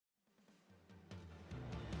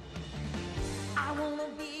wanna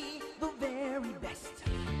be the very best,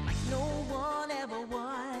 like no one ever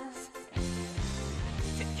was.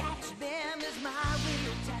 To catch them is my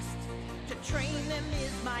real test, to train them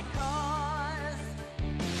is my cause.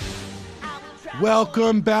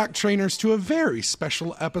 Welcome back, trainers, to a very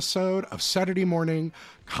special episode of Saturday Morning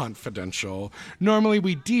Confidential. Normally,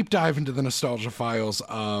 we deep dive into the nostalgia files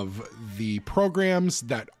of the programs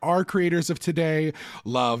that our creators of today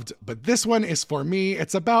loved, but this one is for me.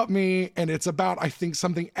 It's about me, and it's about, I think,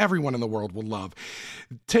 something everyone in the world will love.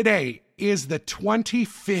 Today is the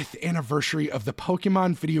 25th anniversary of the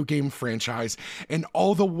Pokemon video game franchise and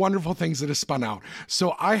all the wonderful things that have spun out.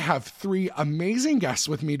 So I have three amazing guests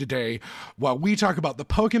with me today while we talk about the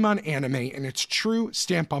Pokemon anime and its true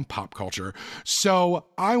stamp on pop culture. So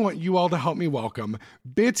I want you all to help me welcome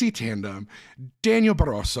Bitsy Tandem, Daniel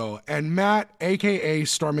Barroso, and Matt, aka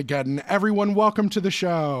Stormageddon. Everyone, welcome to the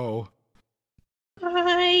show.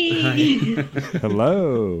 Hi.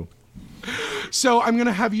 Hello. So I'm going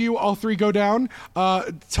to have you all three go down,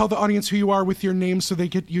 tell the audience who you are with your names so they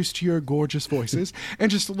get used to your gorgeous voices,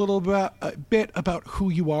 and just a bit about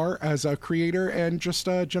who you are as a creator and just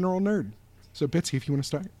a general nerd. So Bitsy, if you want to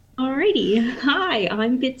start. Alrighty. Hi,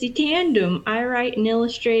 I'm Bitsy Tandem. I write and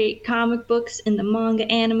illustrate comic books in the manga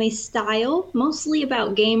anime style, mostly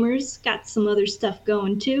about gamers. Got some other stuff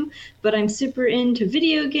going too, but I'm super into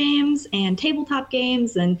video games and tabletop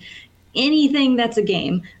games and anything that's a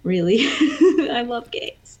game, really. I love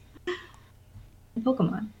games.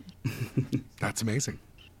 Pokemon. That's amazing.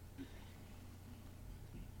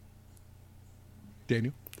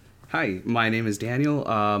 Daniel? Hi, my name is Daniel.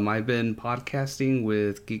 I've been podcasting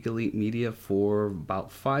with Geek Elite Media for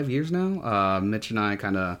about 5 years now. Mitch and I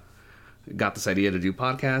kind of got this idea to do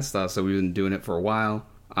podcasts, so we've been doing it for a while.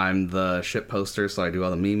 I'm the ship poster, so I do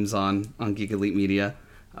all the memes on Geek Elite Media.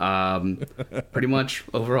 Pretty much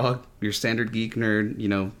overall your standard geek nerd, you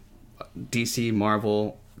know, DC,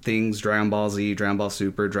 Marvel things, Dragon Ball Z, Dragon Ball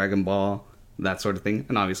Super, Dragon Ball, that sort of thing,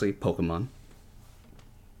 and obviously Pokemon.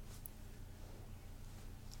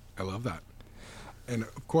 I love that. And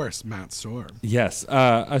of course, Matt Storm. Yes.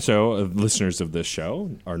 So listeners of this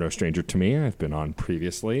show are no stranger to me. I've been on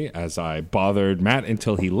previously as I bothered Matt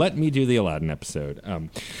until he let me do the Aladdin episode.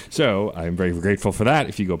 So I'm very grateful for that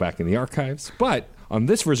if you go back in the archives. But on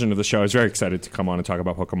this version of the show, I was very excited to come on and talk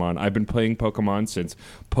about Pokemon. I've been playing Pokemon since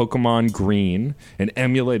Pokemon Green, an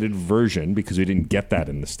emulated version because we didn't get that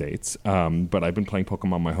in the States. But I've been playing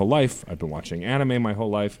Pokemon my whole life. I've been watching anime my whole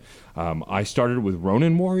life. I started with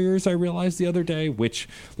Ronin Warriors, I realized the other day, which,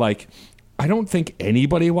 like, I don't think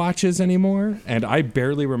anybody watches anymore, and I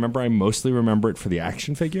barely remember. I mostly remember it for the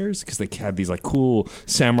action figures because they had these, like, cool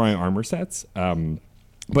samurai armor sets.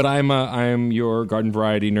 But I'm your garden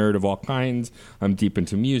variety nerd of all kinds. I'm deep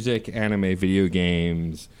into music, anime, video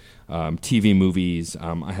games, TV, movies.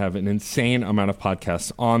 I have an insane amount of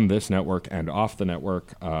podcasts on this network and off the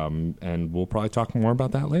network, and we'll probably talk more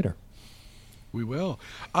about that later. We will.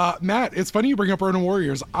 Matt, it's funny you bring up Ronin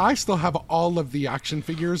Warriors. I still have all of the action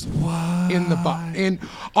figures in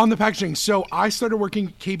on the packaging. So I started working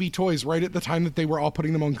at KB Toys right at the time that they were all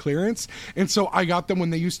putting them on clearance. And so I got them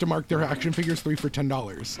when they used to mark their action figures 3 for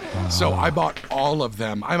 $10. So I bought all of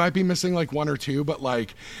them. I might be missing like one or two, but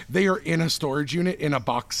like they are in a storage unit in a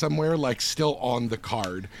box somewhere, like still on the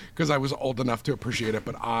card because I was old enough to appreciate it.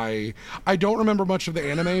 But I don't remember much of the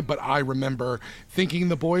anime, but I remember thinking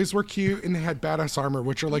the boys were cute and they had badass armor,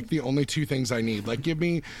 which are like the only two things I need. Like, give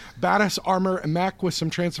me badass armor and mech with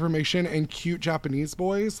some transformation and cute Japanese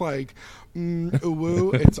boys. Like,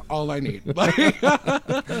 woo, it's all I need. Like,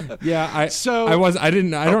 yeah, I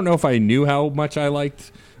don't know if I knew how much I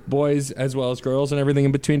liked boys as well as girls and everything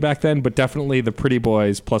in between back then, but definitely the pretty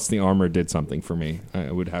boys plus the armor did something for me.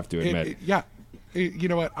 I would have to admit. You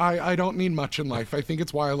know what? I don't need much in life. I think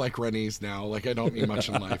it's why I like Rennies now. Like, I don't need much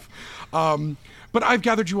in life. But I've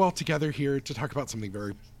gathered you all together here to talk about something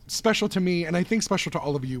very special to me, and I think special to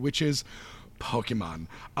all of you, which is Pokemon.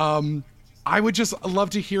 I would just love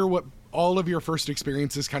to hear what all of your first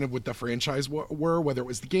experiences kind of with the franchise were, whether it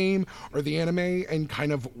was the game or the anime, and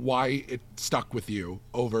kind of why it stuck with you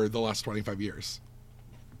over the last 25 years.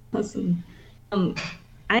 Awesome.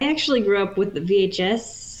 I actually grew up with the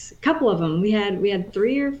VHS, a couple of them. We had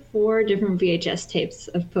 3 or 4 different VHS tapes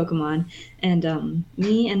of Pokemon, and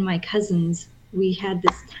me and my cousins, we had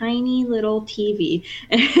this tiny little TV,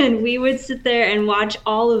 and we would sit there and watch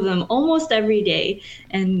all of them almost every day,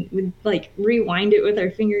 and we'd like rewind it with our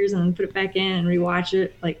fingers and then put it back in and rewatch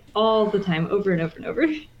it like all the time, over and over and over.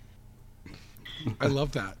 I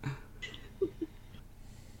love that.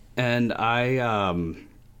 And I,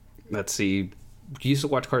 let's see, used to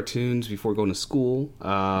watch cartoons before going to school.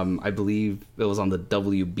 I believe it was on the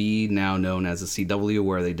WB, now known as the CW,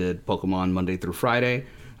 where they did Pokemon Monday through Friday.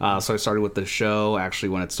 So I started with the show actually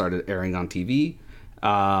when it started airing on TV.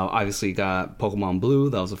 Obviously got Pokemon Blue.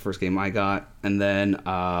 That was the first game I got. And then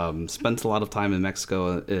spent a lot of time in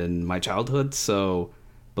Mexico in my childhood. So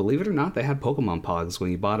believe it or not, they had Pokemon Pogs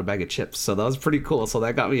when you bought a bag of chips. So that was pretty cool. So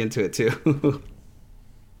that got me into it too.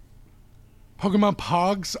 Pokemon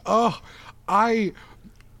Pogs? Oh, I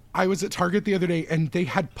was at Target the other day and they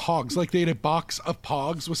had Pogs. Like, they had a box of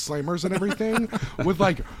Pogs with slammers and everything. With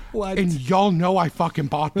like, What? And y'all know I fucking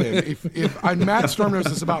bought them. If Matt Storm knows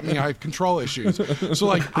this about me, I have control issues. So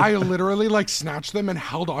like, I literally like snatched them and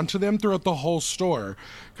held onto them throughout the whole store.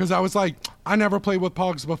 Because I was like, I never played with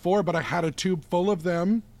Pogs before, but I had a tube full of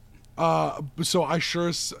them. So I sure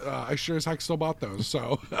as heck still bought those.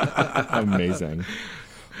 So Amazing.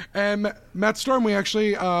 And Matt Storm, we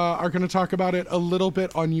actually are going to talk about it a little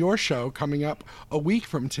bit on your show coming up a week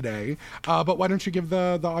from today. But why don't you give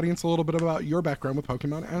the audience a little bit about your background with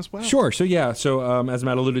Pokemon as well? Sure. So as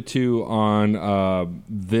Matt alluded to on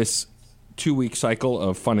this 2-week cycle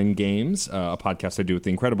of fun and games, a podcast I do with the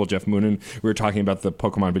incredible Jeff Moonen. We were talking about the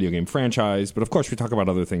Pokemon video game franchise, but of course we talk about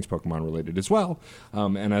other things Pokemon related as well.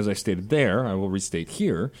 And as I stated there, I will restate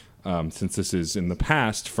here, since this is in the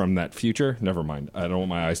past from that future. Never mind. I don't want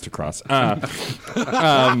my eyes to cross. I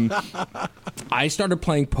started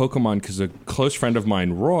playing Pokemon because a close friend of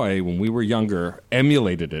mine, Roy, when we were younger,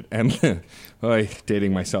 emulated it. And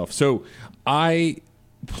dating myself. So I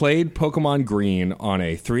played Pokemon Green on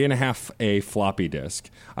a 3.5A floppy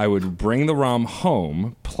disk. I would bring the ROM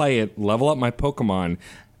home, play it, level up my Pokemon,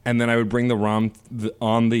 and then I would bring the ROM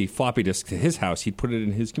on the floppy disk to his house. He'd put it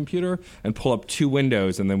in his computer and pull up 2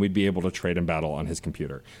 windows, and then we'd be able to trade and battle on his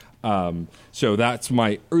computer. So that's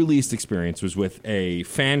my earliest experience, was with a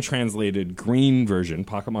fan-translated green version,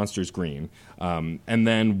 Pocket Monsters Green. And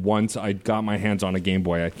then once I got my hands on a Game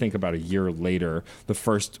Boy, I think about a year later, the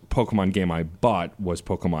first Pokemon game I bought was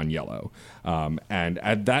Pokemon Yellow. And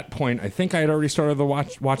at that point, I think I had already started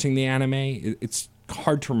watching the anime. It's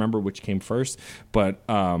hard to remember which came first, but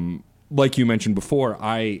like you mentioned before,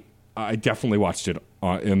 I definitely watched it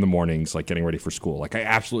in the mornings, like getting ready for school. Like, I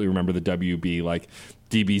absolutely remember the WB, like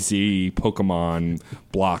DBZ Pokemon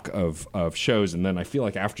block of shows, and then I feel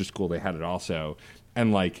like after school they had it also.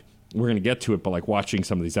 And like, we're going to get to it, but like watching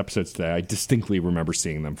some of these episodes today, I distinctly remember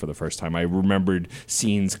seeing them for the first time. I remembered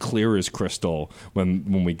scenes clear as crystal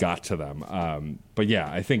when we got to them. But yeah,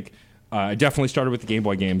 I think I definitely started with the Game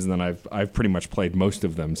Boy games, and then I've pretty much played most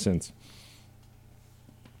of them since.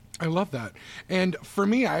 I love that. And for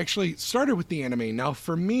me, I actually started with the anime. Now,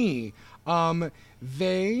 for me,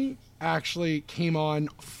 they actually came on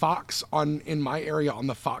Fox in my area on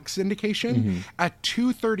the Fox syndication at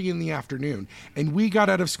 2:30 in the afternoon, and we got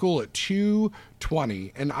out of school at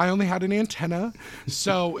 2:20, and I only had an antenna,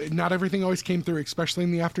 so not everything always came through, especially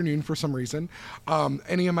in the afternoon for some reason.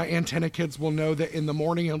 Any of my antenna kids will know that in the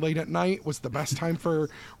morning and late at night was the best time for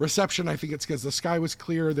reception. I think it's because the sky was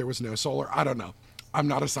clear, there was no solar. I don't know. I'm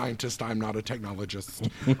not a scientist. I'm not a technologist.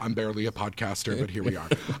 I'm barely a podcaster, but here we are.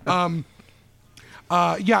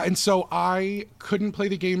 And so I couldn't play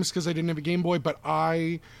the games because I didn't have a Game Boy, but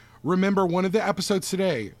I remember one of the episodes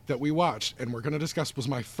today that we watched, and we're going to discuss, was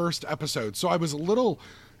my first episode. So I was a little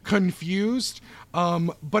confused,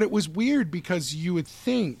 but it was weird because you would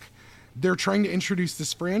think they're trying to introduce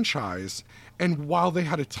this franchise, and while they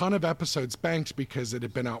had a ton of episodes banked because it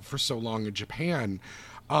had been out for so long in Japan,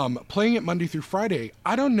 playing it Monday through Friday,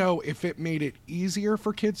 I don't know if it made it easier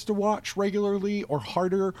for kids to watch regularly or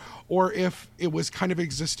harder, or if it was kind of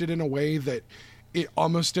existed in a way that it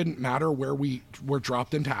almost didn't matter where we were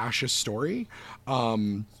dropped into Ash's story.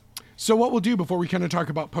 So what we'll do before we kind of talk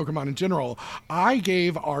about Pokemon in general, I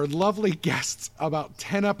gave our lovely guests about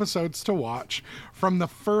 10 episodes to watch from the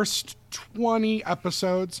first 20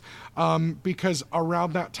 episodes, because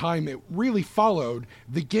around that time it really followed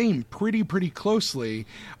the game pretty closely,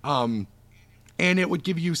 and it would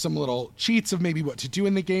give you some little cheats of maybe what to do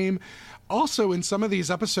in the game. Also, in some of these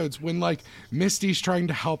episodes, when like Misty's trying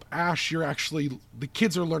to help Ash, the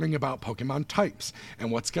kids are learning about Pokemon types and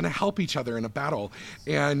what's going to help each other in a battle.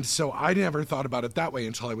 And so I never thought about it that way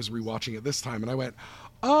until I was rewatching it this time, and I went,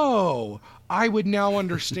 oh, I would now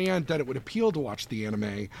understand that it would appeal to watch the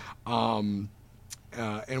anime,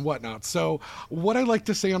 and whatnot. So what I like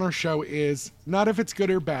to say on our show is not if it's good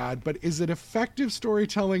or bad, but is it effective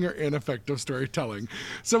storytelling or ineffective storytelling?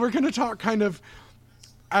 So we're going to talk kind of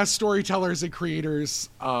as storytellers and creators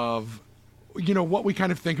of what we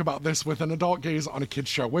kind of think about this with an adult gaze on a kid's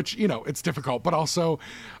show, which, it's difficult, but also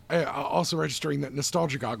registering that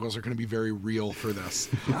nostalgia goggles are going to be very real for this.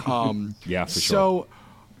 Yeah, for sure. So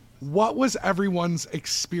what was everyone's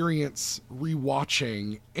experience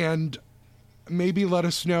rewatching? And maybe let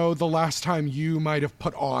us know the last time you might have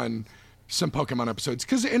put on some Pokemon episodes,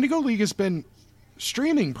 because Indigo League has been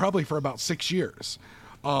streaming probably for about 6 years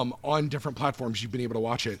on different platforms. You've been able to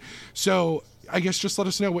watch it. So I guess just let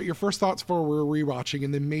us know what your first thoughts were rewatching,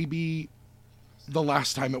 and then maybe the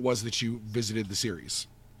last time it was that you visited the series.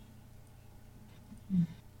 For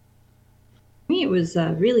me, it was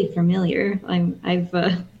really familiar. I've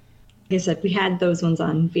like I said, we had those ones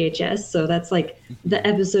on VHS, so that's like the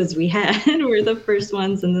episodes we had were the first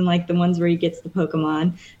ones, and then like the ones where he gets the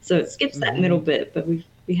Pokemon. So it skips that middle bit, but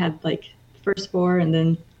we had like the first 4, and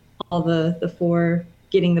then all the 4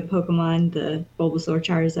 getting the Pokemon, the Bulbasaur,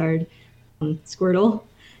 Charizard, Squirtle,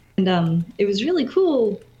 and it was really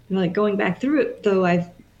cool. Like going back through it, though, I've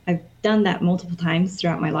done that multiple times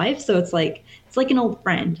throughout my life, so it's like an old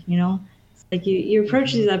friend, It's like you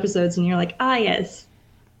approach these episodes and you're like, ah, yes,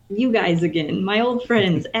 you guys again, my old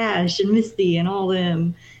friends, Ash and Misty and all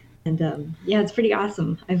them. And yeah, it's pretty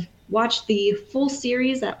awesome. I've watched the full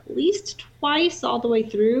series at least twice all the way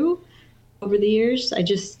through over the years. I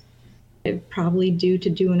probably due to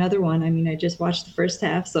do another one. I mean, I just watched the first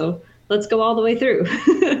half, so let's go all the way through.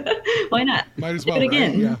 Why not? Might as well, do it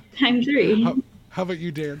again. Right? Yeah. Time 3. How about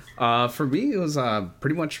you, Dan? For me, it was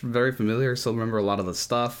pretty much very familiar. Still remember a lot of the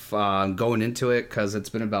stuff going into it, because it's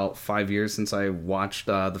been about 5 years since I watched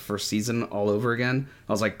the first season all over again.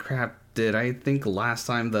 I was like, crap, did I think last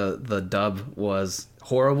time the dub was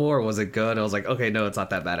horrible, or was it good? I was like, okay, no, it's not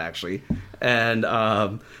that bad, actually. And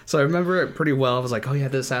so I remember it pretty well. I was like, oh yeah,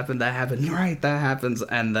 this happened, that happened, right, that happens.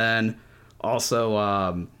 And then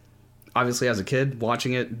also... obviously, as a kid,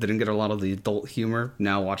 watching it, didn't get a lot of the adult humor.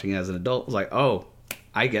 Now, watching it as an adult, I was like, oh,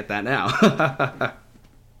 I get that now.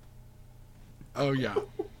 Oh, yeah.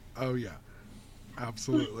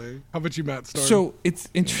 Absolutely. How about you, Matt Storm? So it's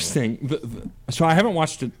interesting. So I haven't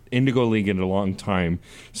watched Indigo League in a long time.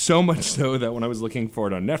 So much so that when I was looking for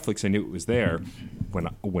it on Netflix, I knew it was there.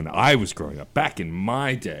 When I was growing up, back in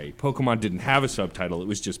my day, Pokemon didn't have a subtitle. It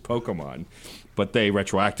was just Pokemon. But they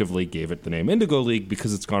retroactively gave it the name Indigo League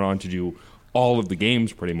because it's gone on to do all of the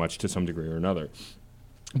games pretty much to some degree or another.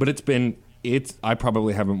 But I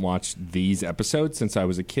probably haven't watched these episodes since I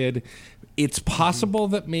was a kid. It's possible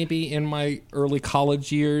that maybe in my early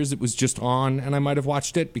college years it was just on and I might have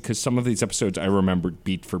watched it, because some of these episodes I remembered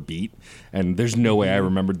beat for beat, and there's no way I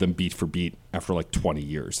remembered them beat for beat after like 20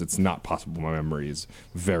 years. It's not possible. My memory is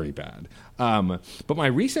very bad. But my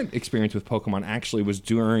recent experience with Pokemon actually was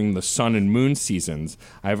during the Sun and Moon seasons.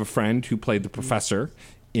 I have a friend who played the professor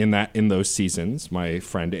in those seasons, my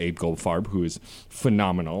friend Abe Goldfarb, who is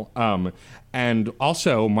phenomenal. And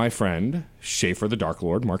also my friend Schaefer the Dark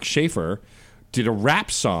Lord, Mark Schaefer, did a rap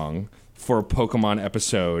song for a Pokemon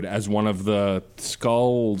episode as one of the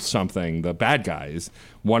Skull something, the bad guys.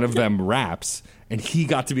 One of them raps, and he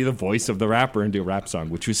got to be the voice of the rapper and do a rap song,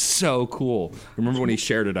 which was so cool. I remember when he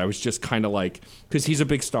shared it, I was just kind of like, because he's a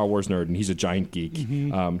big Star Wars nerd and he's a giant geek.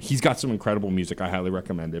 He's got some incredible music. I highly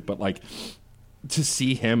recommend it. But like, to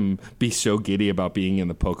see him be so giddy about being in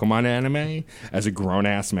the Pokemon anime as a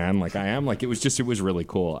grown-ass man like I am, like it was really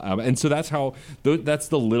cool. And so that's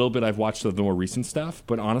the little bit I've watched of the more recent stuff.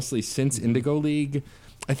 But honestly, since Indigo League,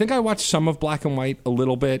 I think I watched some of Black and White a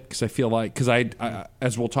little bit, because I feel like, because I,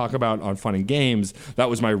 as we'll talk about on Fun and Games, that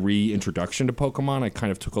was my reintroduction to Pokemon. I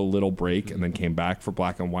kind of took a little break and then came back for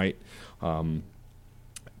Black and White.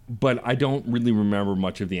 But I don't really remember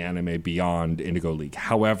much of the anime beyond Indigo League.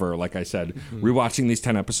 However, like I said, rewatching these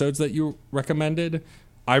 10 episodes that you recommended,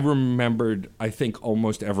 I remembered, I think,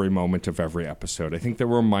 almost every moment of every episode. I think there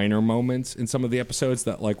were minor moments in some of the episodes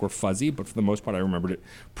that like were fuzzy, but for the most part, I remembered it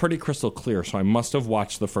pretty crystal clear. So I must have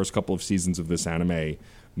watched the first couple of seasons of this anime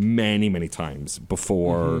many, many times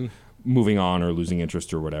before moving on or losing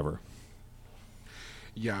interest or whatever.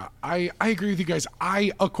 Yeah, I agree with you guys.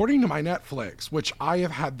 According to my Netflix, which I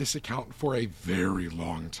have had this account for a very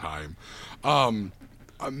long time,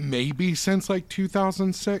 maybe since like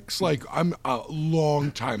 2006, like I'm a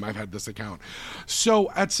long time I've had this account.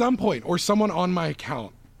 So at some point, or someone on my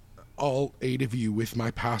account, all 8 of you with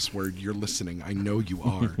my password, you're listening, I know you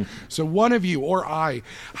are. So one of you or I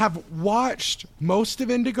have watched most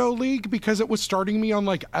of Indigo League because it was starting me on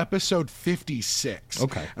like episode 56.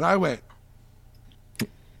 Okay. And I went,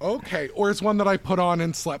 okay, or it's one that I put on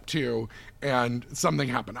and slept to and something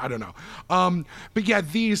happened. I don't know. But yeah,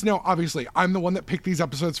 obviously, I'm the one that picked these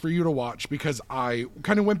episodes for you to watch because I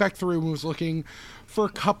kind of went back through and was looking for a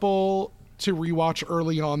couple to rewatch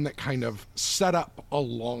early on that kind of set up a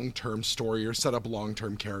long-term story or set up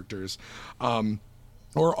long-term characters.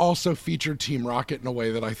 Or also featured Team Rocket in a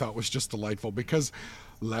way that I thought was just delightful, because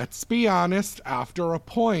let's be honest, after a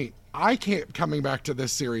point, I kept coming back to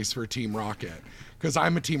this series for Team Rocket, because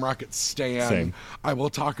I'm a Team Rocket stan. Same. I will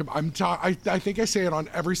talk about, I think I say it on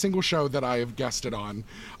every single show that I have guested on,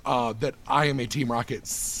 that I am a Team Rocket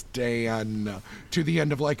stan to the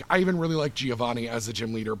end of, like, I even really like Giovanni as a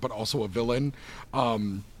gym leader, but also a villain.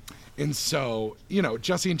 And so, you know,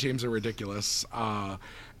 Jesse and James are ridiculous.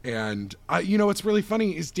 And, you know, what's really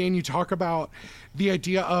funny is, Dan, you talk about the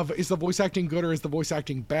idea of, is the voice acting good or is the voice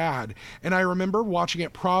acting bad? And I remember watching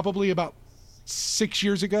it probably about 6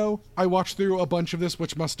 years ago. I watched through a bunch of this,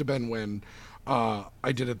 which must have been when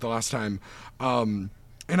I did it the last time. And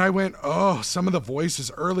I went, oh, some of the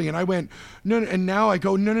voices early. And I went, no. And now I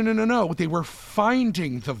go, no. They were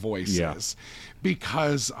finding the voices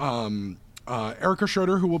because Erica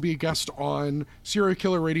Schroeder, who will be a guest on Serial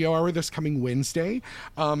Killer Radio Hour this coming Wednesday,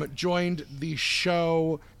 joined the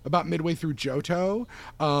show about midway through Johto,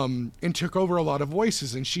 and took over a lot of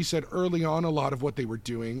voices. And she said early on a lot of what they were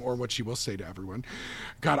doing, or what she will say to everyone,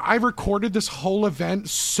 God, I recorded this whole event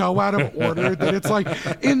so out of order that it's like,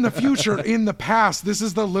 in the future, in the past, this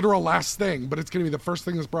is the literal last thing, but it's going to be the first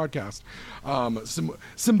thing that's broadcast.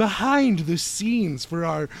 Some behind the scenes for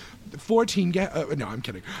our 14 no, I'm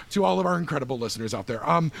kidding, to all of our incredible listeners out there.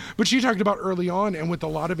 But she talked about early on, and with a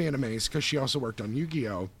lot of animes, because she also worked on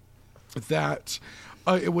Yu-Gi-Oh, that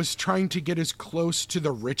it was trying to get as close to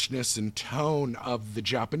the richness and tone of the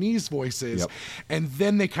Japanese voices. And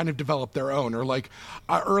then they kind of developed their own, or like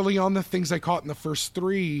early on, the things I caught in the first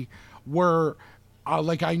 3 were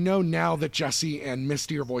like, I know now that Jessie and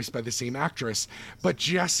Misty are voiced by the same actress, but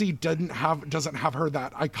Jessie doesn't have her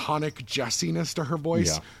that iconic Jessiness to her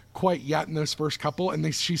voice quite yet in those first couple,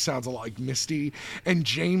 and she sounds a lot like Misty, and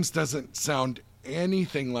James doesn't sound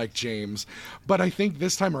anything like James. But I think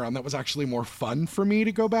this time around that was actually more fun for me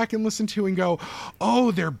to go back and listen to and go, oh,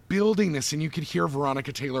 they're building this. And you could hear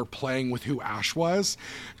Veronica Taylor playing with who Ash was,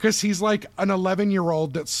 because he's like an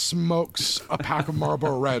 11-year-old that smokes a pack of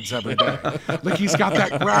Marlboro Reds every day. Like, he's got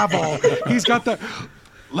that gravel, he's got the,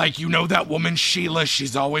 like, you know, that woman Sheila,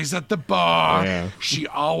 she's always at the bar, she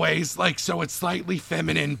always, like, so it's slightly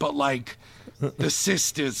feminine, but like the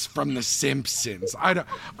sisters from The Simpsons. I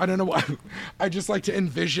don't know why. I just like to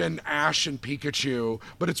envision Ash and Pikachu,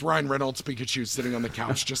 but it's Ryan Reynolds Pikachu sitting on the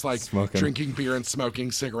couch, just like drinking beer and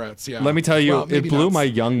smoking cigarettes. Yeah. Let me tell you, it blew my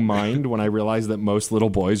young mind when I realized that most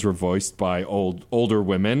little boys were voiced by older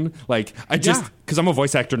women. Like, I just, because I'm a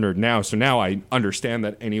voice actor nerd now, so now I understand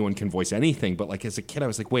that anyone can voice anything. But like, as a kid, I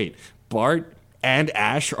was like, wait, Bart and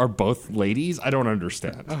Ash are both ladies? I don't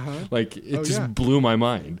understand. Like, it just blew my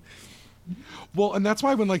mind. Well, and that's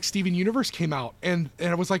why when like Steven Universe came out, and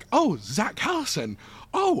I was like, oh, Zach Callison,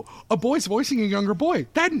 oh, a boy's voicing a younger boy.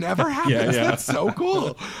 That never happens. That's so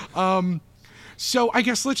cool. So I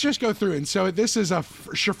guess let's just go through. And so this is a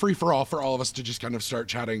free for all of us to just kind of start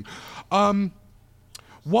chatting.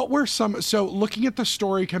 What were so looking at the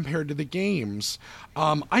story compared to the games,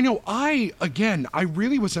 I know I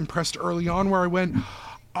really was impressed early on where I went,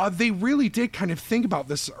 they really did kind of think about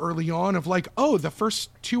this early on of like, oh, the first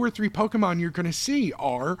 2 or 3 Pokemon you're going to see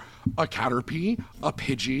are a Caterpie, a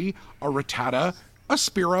Pidgey, a Rattata, a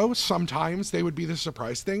Spearow. Sometimes they would be the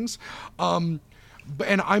surprise things. And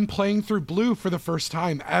I'm playing through Blue for the first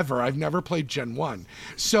time ever. I've never played Gen 1.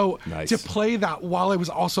 So to play that while I was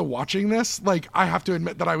also watching this, like, I have to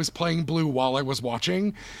admit that I was playing Blue while I was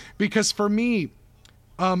watching, because for me,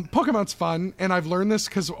 Pokemon's fun, and I've learned this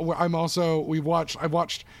because I've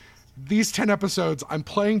watched these 10 episodes. I'm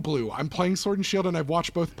playing Blue, I'm playing Sword and Shield, and I've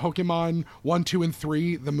watched both Pokemon 1, 2, and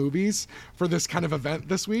 3, the movies, for this kind of event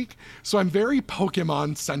this week. So I'm very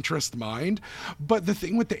Pokemon centrist mind. But the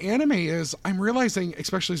thing with the anime is I'm realizing,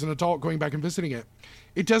 especially as an adult going back and visiting it,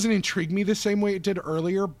 it doesn't intrigue me the same way it did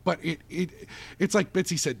earlier, but it's like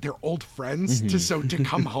Bitsy said, they're old friends, to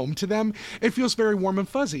come home to them, it feels very warm and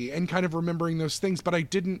fuzzy and kind of remembering those things, but I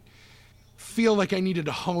didn't feel like I needed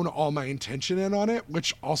to hone all my intention in on it,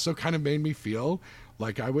 which also kind of made me feel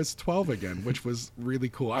like I was 12 again, which was really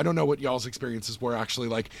cool. I don't know what y'all's experiences were actually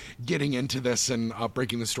like getting into this and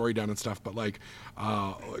breaking the story down and stuff, but like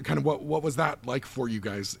kind of what was that like for you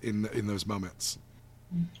guys in those moments?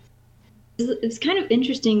 It's kind of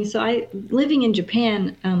interesting. So living in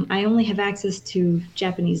Japan, I only have access to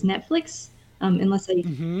Japanese Netflix, unless I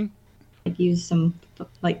use some,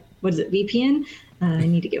 like, what is it, VPN? I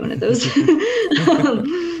need to get one of those.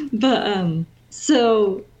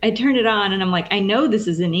 So I turned it on and I'm like, I know this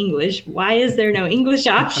is in English. Why is there no English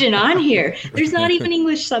option on here? There's not even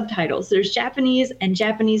English subtitles. There's Japanese and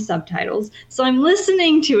Japanese subtitles. So I'm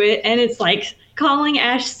listening to it and it's like calling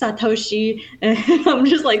Ash Satoshi. And I'm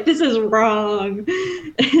just like, this is wrong.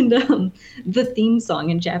 And the theme song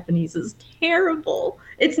in Japanese is terrible.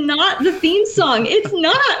 It's not the theme song. It's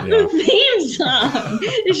not the theme song.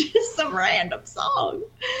 It's just some random song.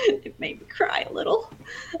 It made me cry a little.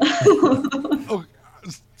 Oh,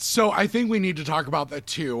 so I think we need to talk about that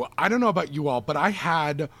too. I don't know about you all, but I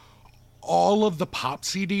had all of the pop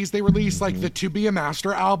CDs they released, like the To Be a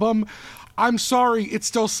Master album. I'm sorry, it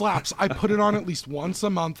still slaps. I put it on at least once a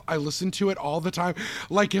month. I listen to it all the time.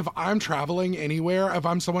 Like if I'm traveling anywhere, if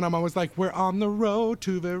I'm someone, I'm always like, we're on the road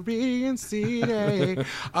to Varian City.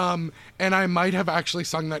 And I might have actually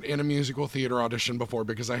sung that in a musical theater audition before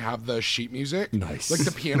because I have the sheet music. Nice. Like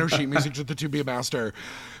the piano sheet music to the To Be a Master.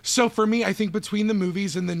 So for me, I think between the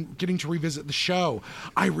movies and then getting to revisit the show,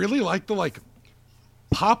 I really like the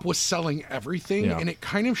pop was selling everything, and it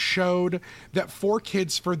kind of showed that for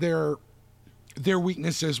kids, for their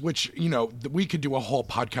weaknesses, which, you know, we could do a whole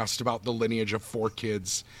podcast about the lineage of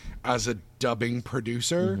 4Kids as a dubbing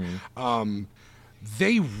producer.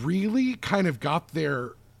 They really kind of got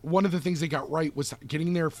one of the things they got right was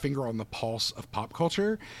getting their finger on the pulse of pop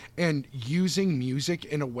culture and using music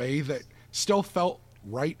in a way that still felt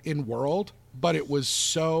right in world, but it was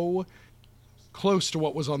so close to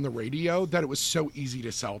what was on the radio that it was so easy to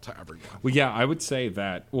sell to everyone. Well, yeah, I would say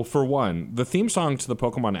that, well, for one, the theme song to the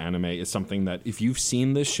Pokemon anime is something that if you've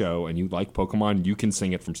seen this show and you like Pokemon, you can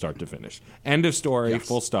sing it from start to finish. End of story,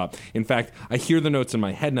 full stop. In fact, I hear the notes in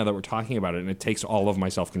my head now that we're talking about it, and it takes all of my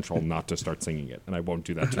self-control not to start singing it, and I won't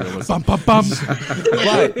do that to you. Bum, bum, bum.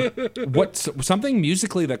 But something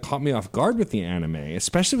musically that caught me off guard with the anime,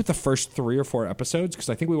 especially with the first 3 or 4 episodes, because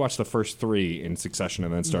I think we watched the first 3 in succession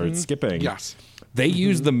and then started skipping. Yes. They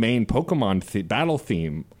use the main Pokemon battle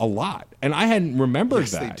theme a lot, and I hadn't remembered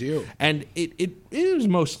that. Yes, they do. And it was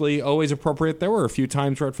mostly always appropriate. There were a few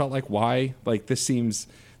times where it felt like, why? Like, this seems,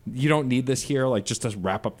 you don't need this here, like, just to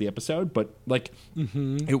wrap up the episode. But, like,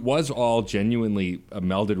 it was all genuinely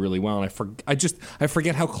melded really well, and I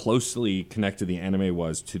forget how closely connected the anime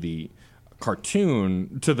was to the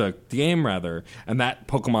cartoon, to the game rather, and that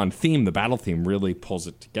Pokemon theme, the battle theme, really pulls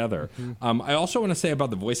it together. I also want to say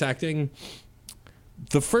about the voice acting,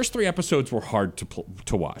 the first 3 episodes were hard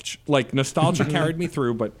to watch. Like, nostalgia carried me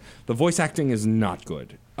through, but the voice acting is not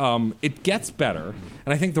good. It gets better,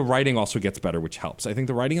 and I think the writing also gets better, which helps. I think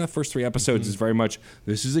the writing in the first 3 episodes is very much,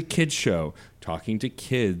 this is a kid's show, talking to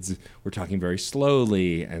kids. We're talking very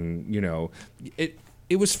slowly, and, you know,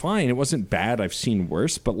 it was fine. It wasn't bad. I've seen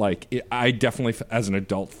worse, but I definitely, as an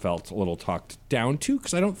adult, felt a little talked down to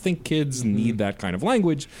because I don't think kids need that kind of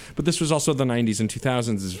language. But this was also the 90s and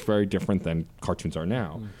 2000s. Is very different than cartoons are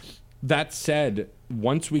now. That said,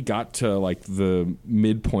 once we got to the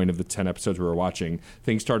midpoint of the 10 episodes we were watching,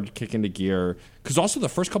 things started to kick into gear. Because also the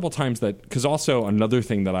first couple of times because also another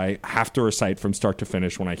thing that I have to recite from start to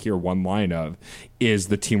finish when I hear one line of is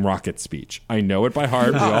the Team Rocket speech. I know it by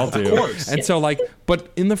heart. We all do. Of course. And so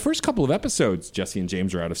but in the first couple of episodes, Jesse and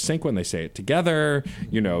James are out of sync when they say it together.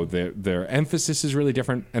 You know, their emphasis is really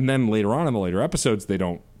different. And then later on in the later episodes, they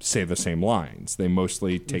don't say the same lines. They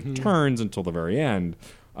mostly take turns until the very end.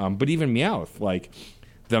 But even Meowth,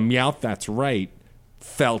 the Meowth that's right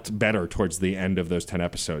felt better towards the end of those 10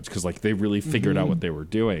 episodes because they really figured out what they were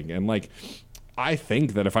doing. And I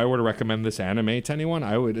think that if I were to recommend this anime to anyone,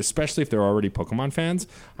 I would, especially if they're already Pokemon fans,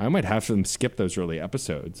 I might have them skip those early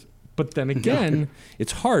episodes. But then again,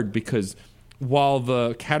 it's hard because while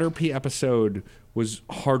the Caterpie episode was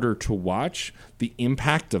harder to watch, the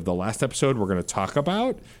impact of the last episode we're going to talk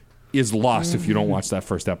about is lost if you don't watch that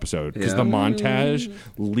first episode because the montage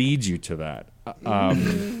leads you to that.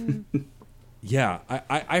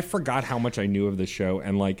 I forgot how much I knew of the show,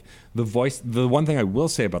 and the one thing I will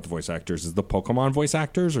say about the voice actors is the Pokemon voice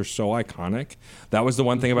actors are so iconic. That was the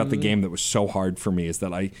one thing about the game that was so hard for me, is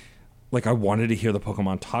that I wanted to hear the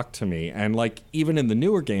Pokemon talk to me. And even in the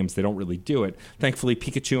newer games, they don't really do it. Thankfully,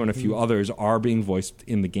 Pikachu and a few others are being voiced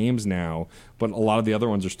in the games now, but a lot of the other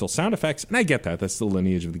ones are still sound effects. And I get that. That's the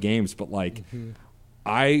lineage of the games. But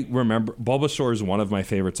I remember Bulbasaur is one of my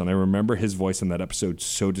favorites, and I remember his voice in that episode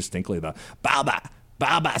so distinctly. The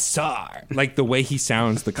Bulbasaur, the way he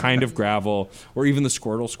sounds, the kind of gravel, or even the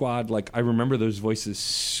Squirtle Squad. I remember those voices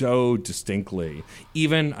so distinctly.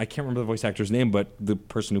 Even I can't remember the voice actor's name, but the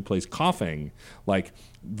person who plays Coughing,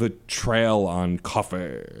 the trail on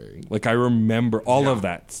Coughing. I remember all of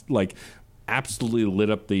that. absolutely lit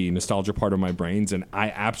up the nostalgia part of my brains, and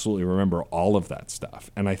I absolutely remember all of that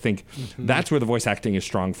stuff. And I think that's where the voice acting is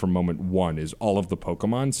strong from moment one, is all of the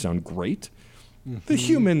Pokemon sound great. The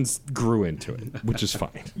humans grew into it, which is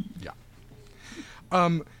fine. Yeah.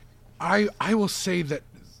 I will say that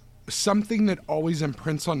something that always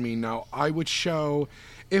imprints on me now, I would show,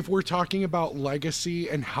 if we're talking about legacy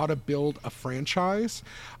and how to build a franchise,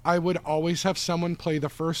 I would always have someone play the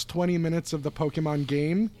first 20 minutes of the Pokemon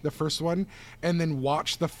game, the first one, and then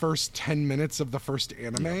watch the first 10 minutes of the first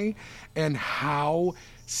anime, and how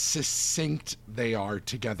succinct they are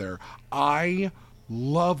together. I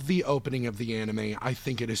love the opening of the anime. I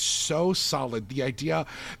think it is so solid. The idea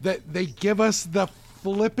that they give us the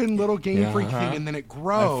flippin' little Game Freak thing, and then it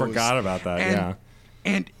grows. I forgot about that.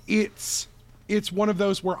 And it's one of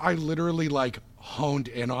those where I literally like honed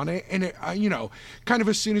in on it, and it, kind of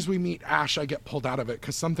as soon as we meet Ash, I get pulled out of it,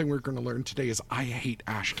 because something we're going to learn today is I hate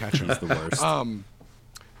Ash Ketchum. He's the worst.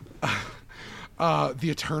 The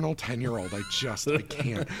eternal 10-year-old. I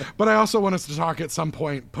can't. But I also want us to talk at some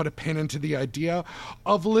point, put a pin into the idea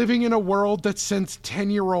of living in a world that sends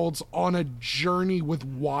 10-year-olds on a journey with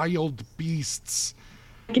wild beasts.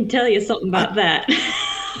 I can tell you something about that.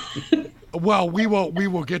 Well, we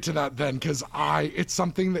will get to that then, because it's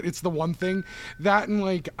something that, it's the one thing that, and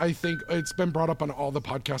like, I think it's been brought up on all the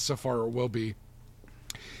podcasts so far, or will be.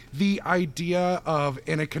 The idea of,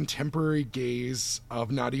 in a contemporary gaze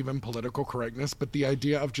of not even political correctness, but the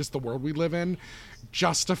idea of just the world we live in,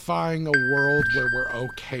 justifying a world where we're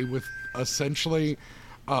okay with essentially,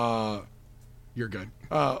 you're good,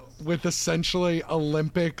 with essentially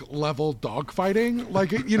Olympic level dogfighting.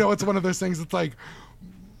 Like, it's one of those things that's like,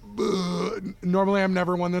 normally I'm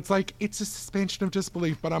never one that's like, it's a suspension of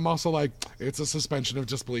disbelief, but I'm also like, it's a suspension of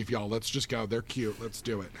disbelief, y'all. Let's just go. They're cute. Let's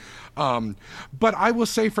do it. But I will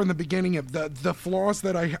say from the beginning of the flaws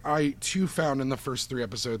that I too found in the first 3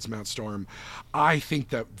 episodes, Matt Storm, I think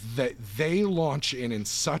that they launch in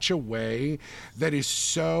such a way that is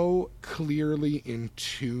so clearly in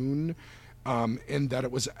tune, and that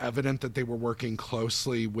it was evident that they were working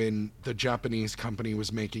closely when the Japanese company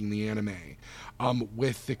was making the anime,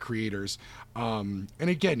 with the creators. And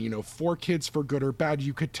again, 4Kids, for good or bad,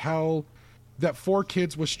 you could tell that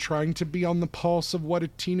 4Kids was trying to be on the pulse of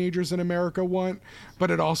what teenagers in America want, but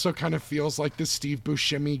it also kind of feels like the Steve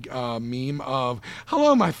Buscemi meme of,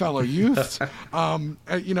 hello, my fellow youths,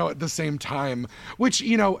 at the same time, which,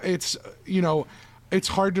 it's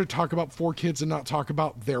hard to talk about 4Kids and not talk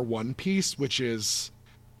about their One Piece, which is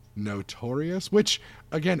notorious, which,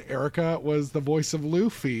 again, Erica was the voice of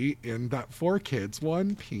Luffy in that 4Kids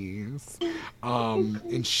One Piece.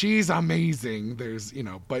 And she's amazing. There's,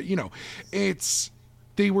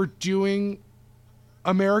 they were doing,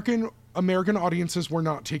 American audiences were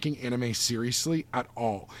not taking anime seriously at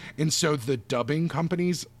all. And so the dubbing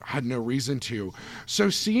companies had no reason to. So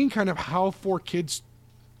seeing kind of how 4Kids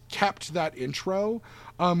kept that intro,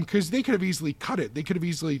 because they could have easily cut it. They could have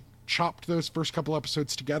easily chopped those first couple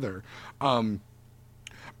episodes together.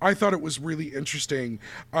 I thought it was really interesting.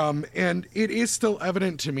 And it is still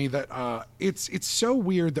evident to me that it's so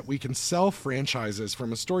weird that we can sell franchises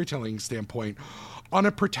from a storytelling standpoint on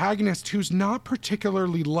a protagonist who's not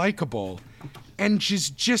particularly likable and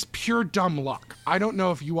just pure dumb luck. I don't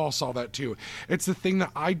know if you all saw that too. It's the thing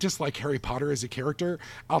that I dislike Harry Potter as a character,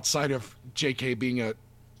 outside of JK being a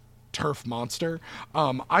turf monster.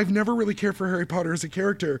 I've never really cared for Harry Potter as a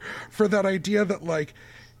character, for that idea that, like,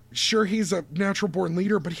 sure, he's a natural born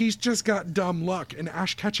leader, but he's just got dumb luck. And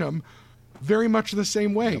Ash Ketchum, very much the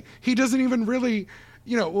same way. Yep. He doesn't even really,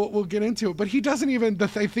 we'll get into it, but he doesn't even,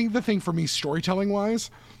 I think the thing for me storytelling wise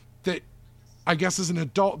that I guess as an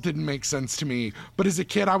adult didn't make sense to me, but as a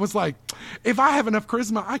kid I was like, if I have enough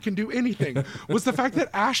charisma, I can do anything, was the fact that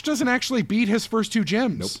Ash doesn't actually beat his first 2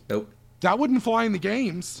 gyms. Nope. That wouldn't fly in the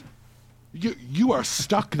games. You are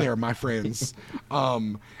stuck there, my friends.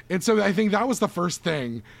 And so I think that was the first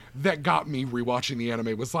thing that got me rewatching the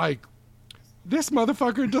anime, was like, this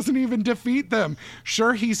motherfucker doesn't even defeat them.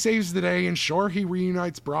 Sure, he saves the day, and sure, he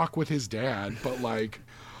reunites Brock with his dad, but like,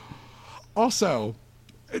 also,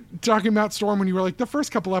 talking about Storm, when you were like, the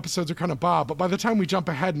first couple episodes are kind of but by the time we jump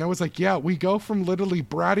ahead, and I was like, yeah, we go from literally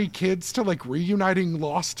bratty kids to like reuniting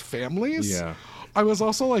lost families. Yeah. I was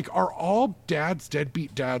also like, are all dads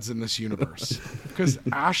deadbeat dads in this universe? Because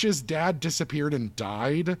Ash's dad disappeared and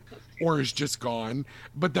died, or is just gone,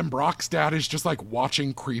 but then Brock's dad is just like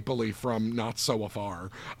watching creepily from not so afar.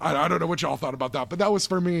 I don't know what y'all thought about that, but that was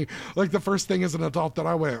for me like the first thing as an adult that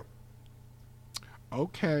I went,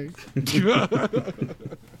 okay.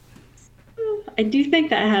 I do think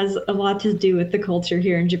that has a lot to do with the culture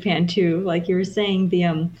here in Japan too. Like you were saying,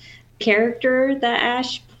 character that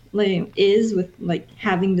Ash is, with like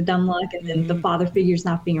having the dumb luck, and then the father figures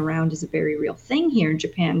not being around, is a very real thing here in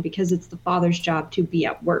Japan, because it's the father's job to be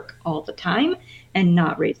at work all the time and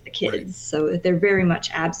not raise the kids. Right. So they're very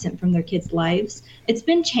much absent from their kids' lives. It's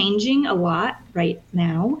been changing a lot right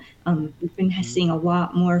now. We've been seeing a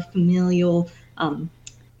lot more familial,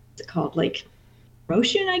 what's it called, like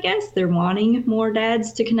promotion, I guess. They're wanting more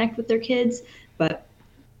dads to connect with their kids. But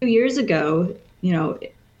 2 years ago, you know,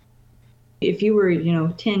 if you were, you know,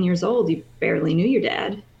 10 years old, you barely knew your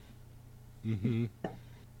dad.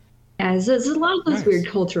 As there's a lot of those Nice. weird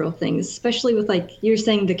cultural things, especially with, like, you're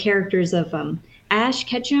saying the characters of Ash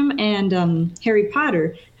Ketchum and Harry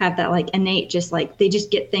Potter have that, like, innate, just like they just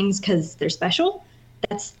get things because they're special.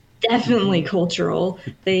 That's definitely cultural.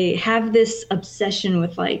 They have this obsession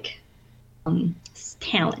with, like,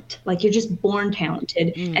 talent. Like, you're just born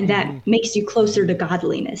talented, and that makes you closer to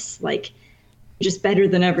godliness. Like, just better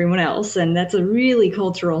than everyone else, and that's a really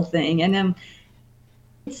cultural thing. And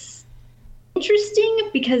it's interesting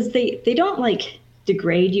because they don't like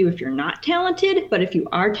degrade you if you're not talented, but if you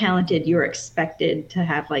are talented, you're expected to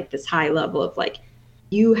have like this high level of like,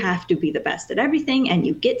 you have to be the best at everything, and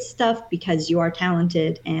you get stuff because you are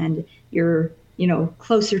talented, and you're, you know,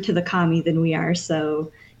 closer to the kami than we are,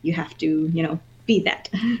 so you have to, you know, be that.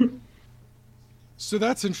 So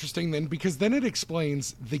that's interesting then, because then it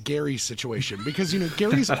explains the Gary situation. Because, you know,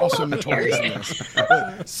 Gary's also notorious in this.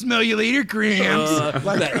 Smell you later, Gramps.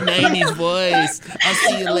 That 90s voice. I'll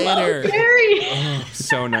see you later. Gary!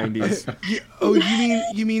 So 90s.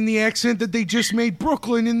 You mean the accent that they just made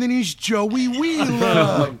Brooklyn, and then he's Joey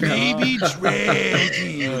Wheeler, baby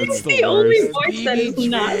Draggy. It's the only voice that is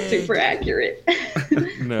not super accurate.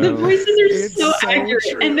 No. The voices are It's so so accurate.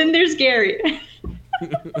 true. And then there's Gary.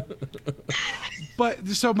 But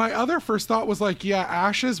so my other first thought was like, yeah,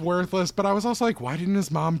 Ash is worthless. But I was also like, why didn't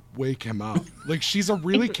his mom wake him up? Like, she's a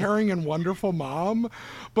really caring and wonderful mom.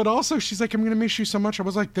 But also, she's like, I'm going to miss you so much. I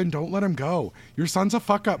was like, then don't let him go. Your son's a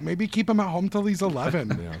fuck up. Maybe keep him at home till he's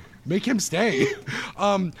 11. Yeah. Make him stay.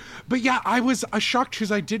 But yeah, I was shocked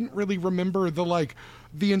because I didn't really remember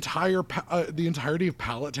the entirety of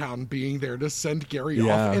Pallet Town being there to send Gary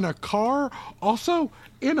off in a car. Also,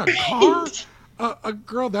 in a car. A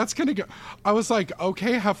girl, that's gonna go. I was like,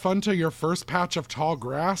 okay, have fun to your first patch of tall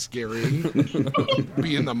grass, Gary.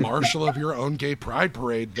 Being the marshal of your own gay pride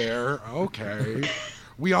parade there. Okay.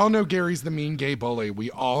 We all know Gary's the mean gay bully. We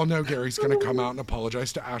all know Gary's gonna come out and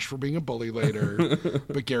apologize to Ash for being a bully later.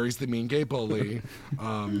 But Gary's the mean gay bully.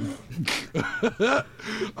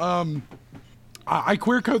 I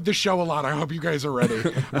queer code this show a lot. I hope you guys are ready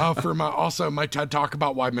for my TED talk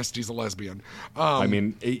about why Misty's a lesbian. I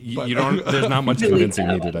mean, you don't. There's not much convincing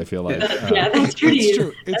needed. I feel like. Yeah, that's pretty It's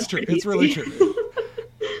true. That's It's true. pretty It's really easy. true.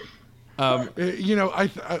 You know,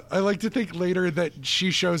 I like to think later that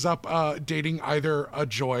she shows up dating either a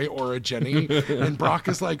Joy or a Jenny, and Brock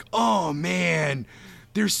is like, "Oh man,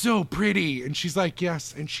 they're so pretty," and she's like,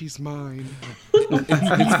 "Yes, and she's mine."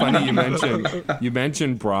 It's funny you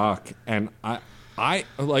mentioned Brock, and I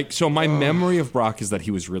like, so my memory of Brock is that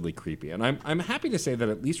he was really creepy, and I'm happy to say that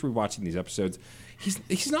at least rewatching these episodes,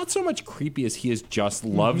 he's not so much creepy as he is just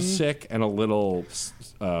lovesick and a little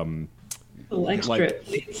Extra. like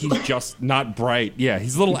he's just not bright. Yeah,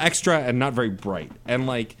 he's a little extra and not very bright, and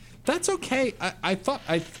like that's okay. I thought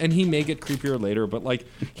and he may get creepier later, but like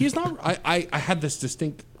he's not. I had this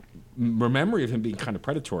distinct memory of him being kind of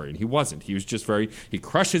predatory, and he wasn't. He was just he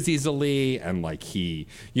crushes easily, and like he,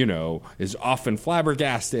 you know, is often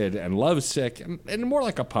flabbergasted and lovesick and more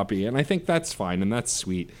like a puppy, and I think that's fine and that's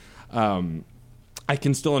sweet. I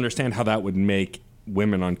can still understand how that would make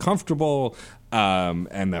women uncomfortable,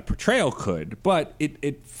 and that portrayal could, but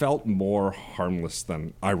it felt more harmless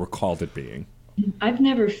than I recalled it being. I've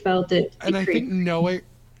never felt it. And I think Noah.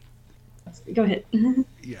 Go ahead.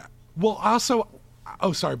 Yeah. Well, also.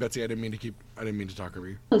 Oh, sorry, Betsy. I didn't mean to talk over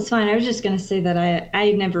you. It's fine. I was just going to say that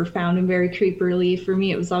I never found him very creeperly. For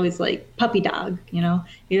me, it was always like puppy dog, you know?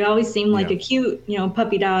 It always seemed like a cute, you know,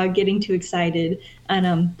 puppy dog getting too excited.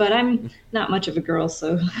 And but I'm not much of a girl,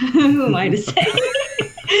 so who am I to say?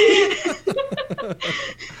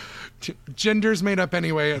 Gender's made up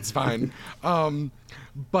anyway. It's fine.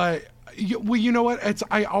 But well, you know what?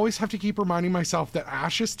 I always have to keep reminding myself that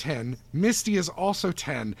Ash is 10, Misty is also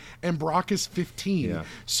 10, and Brock is 15. Yeah.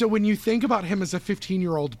 So when you think about him as a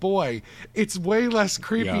 15-year-old boy, it's way less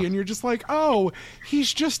creepy, and you're just like, oh,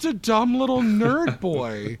 he's just a dumb little nerd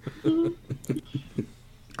boy.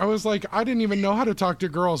 I was like, I didn't even know how to talk to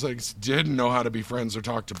girls. I just didn't know how to be friends or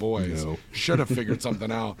talk to boys. No. Should have figured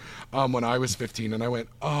something out when I was 15. And I went,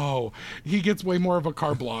 oh, he gets way more of a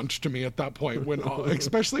carte blanche to me at that point. When,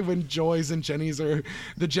 especially when Joy's and Jenny's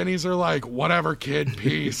are like, whatever, kid,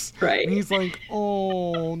 peace. Right. And he's like,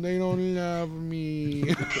 oh, they don't love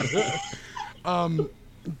me.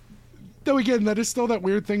 Though again, that is still that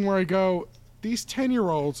weird thing where I go, these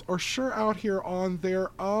 10-year-olds are sure out here on their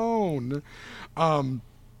own.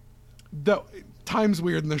 The time's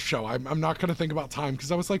weird in this show. I'm not going to think about time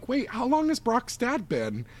because I was like, wait, how long has Brock's dad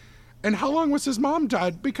been? And how long was his mom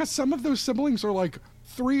dead? Because some of those siblings are like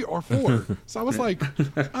 3 or 4. So I was like,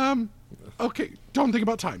 okay, don't think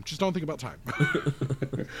about time. Just don't think about time.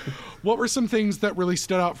 What were some things that really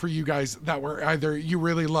stood out for you guys that were either you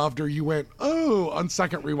really loved or you went, oh, on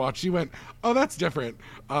second rewatch, you went, oh, that's different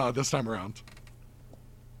this time around?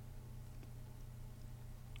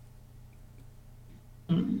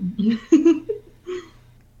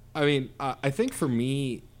 I mean, I think for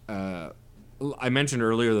me, I mentioned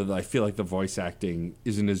earlier that I feel like the voice acting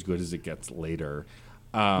isn't as good as it gets later.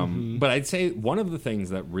 But I'd say one of the things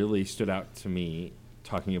that really stood out to me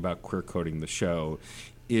talking about queer coding the show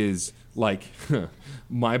is like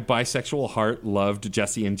my bisexual heart loved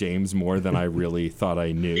Jesse and James more than I really thought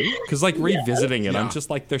I knew. Because like revisiting it, I'm just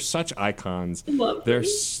like, they're such icons. They're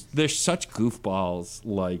such goofballs.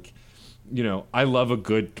 Like, you know, I love a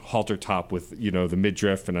good halter top with, you know, the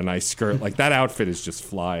midriff and a nice skirt. Like that outfit is just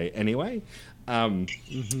fly anyway.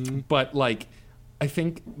 But like, I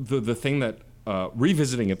think the thing that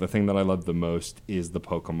revisiting it, the thing that I love the most is the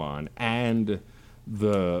Pokemon and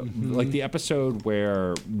the like the episode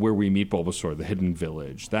where we meet Bulbasaur, the Hidden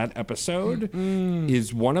Village. That episode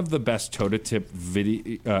is one of the best toe-to-tip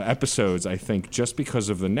episodes, I think, just because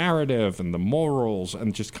of the narrative and the morals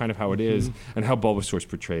and just kind of how it is and how Bulbasaur's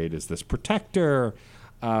portrayed as this protector.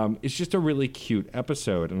 It's just a really cute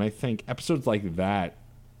episode, and I think episodes like that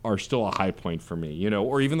are still a high point for me, you know,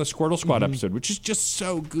 or even the Squirtle Squad episode, which is just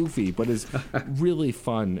so goofy, but is really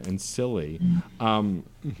fun and silly.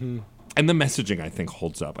 And the messaging, I think,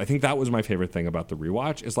 holds up. I think that was my favorite thing about the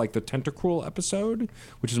rewatch is like the Tentacruel episode,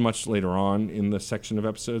 which is much later on in the section of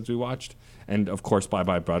episodes we watched. And, of course, Bye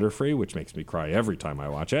Bye Butterfree, which makes me cry every time I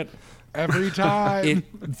watch it. Every time.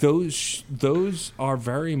 Those are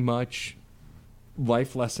very much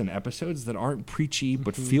life lesson episodes that aren't preachy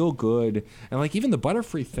but feel good. And, like, even the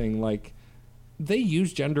Butterfree thing, like, they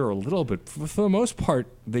use gender a little bit. For the most part,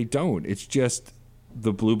 they don't. It's just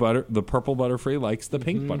the purple Butterfree likes the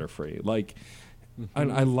pink Butterfree. Like, and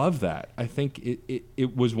I love that. I think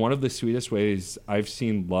it was one of the sweetest ways I've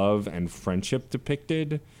seen love and friendship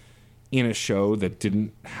depicted in a show that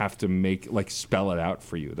didn't have to spell it out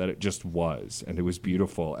for you, that it just was, and it was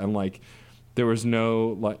beautiful. And like, there was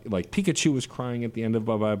no like Pikachu was crying at the end of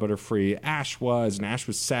Bye Bye Butterfree. Ash was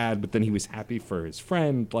sad, but then he was happy for his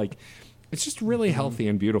friend. Like, it's just really healthy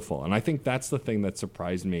and beautiful. And I think that's the thing that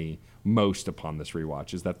surprised me most upon this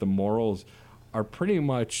rewatch, is that the morals are pretty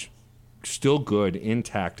much still good,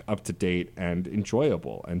 intact, up to date, and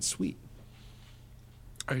enjoyable and sweet.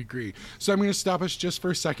 I agree. So I'm going to stop us just for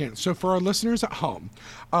a second. So for our listeners at home,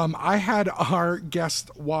 I had our guest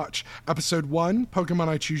watch episode 1, Pokemon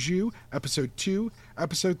I Choose You, episode 2,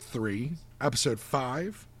 episode 3, episode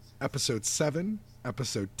 5, episode 7,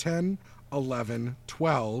 episode 10, 11,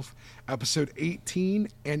 12, episode 18,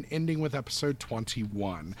 and ending with episode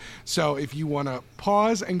 21. So if you want to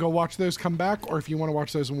pause and go watch those, come back, or if you want to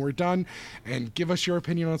watch those when we're done and give us your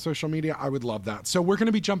opinion on social media, I would love that. So we're going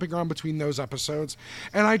to be jumping around between those episodes,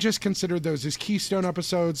 and I just considered those as keystone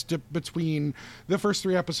episodes between the first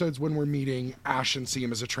 3 episodes when we're meeting Ash and see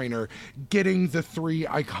him as a trainer, getting the 3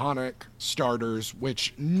 iconic starters,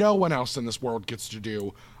 which no one else in this world gets to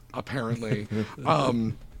do, apparently.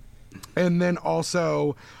 And then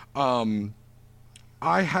also,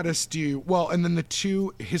 I had us do, and then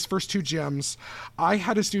his first 2 gems, I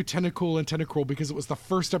had us do Tentacool and Tentacruel because it was the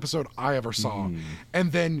first episode I ever saw.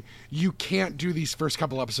 And then you can't do these first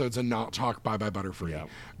couple episodes and not talk Bye Bye Butterfree,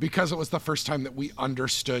 because it was the first time that we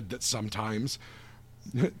understood that sometimes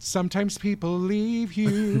people leave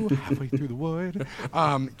you halfway through the wood.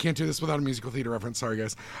 Can't do this without a musical theater reference. Sorry,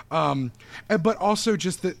 guys. But also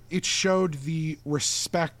just that it showed the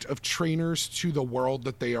respect of trainers to the world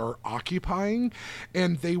that they are occupying.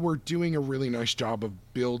 And they were doing a really nice job of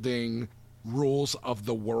building rules of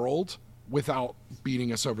the world without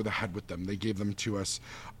beating us over the head with them. They gave them to us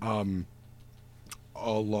along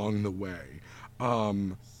the way.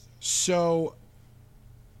 So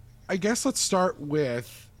I guess let's start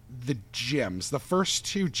with the gyms, the first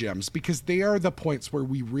two gyms, because they are the points where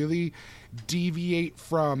we really deviate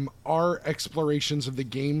from our explorations of the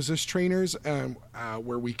games as trainers,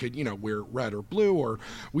 where we could, we're red or blue, or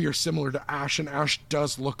we are similar to Ash, and Ash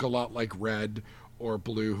does look a lot like Red or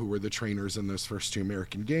Blue, who were the trainers in those first two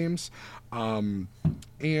American games.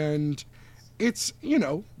 And it's,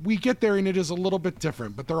 we get there and it is a little bit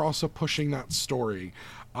different, but they're also pushing that story.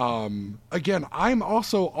 Again, I'm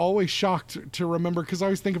also always shocked to remember, because I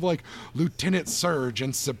always think of like Lieutenant Surge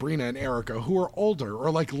and Sabrina and Erica, who are older,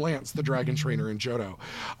 or like Lance, the dragon trainer in Johto.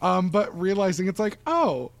 But realizing it's like,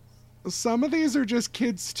 oh, some of these are just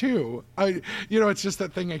kids too. It's just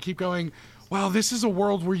that thing I keep going, wow, this is a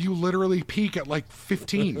world where you literally peak at like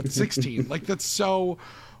 15, 16. Like, that's so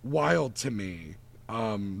wild to me.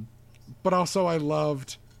 But also I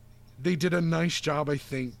loved, they did a nice job, I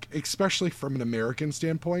think, especially from an American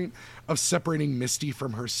standpoint, of separating Misty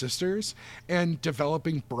from her sisters and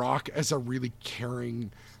developing Brock as a really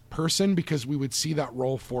caring person, because we would see that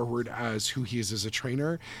roll forward as who he is as a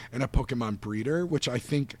trainer and a Pokemon breeder, which I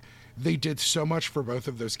think they did so much for both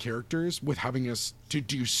of those characters with having us to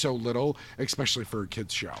do so little, especially for a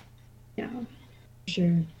kids show. Yeah,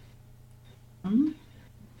 sure.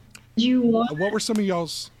 You want? What were some of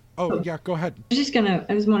y'all's? Oh, yeah, go ahead.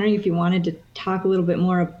 I was wondering if you wanted to talk a little bit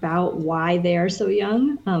more about why they are so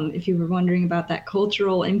young. If you were wondering about that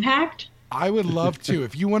cultural impact. I would love to.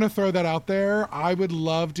 If you want to throw that out there, I would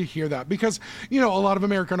love to hear that, because, a lot of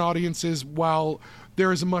American audiences, while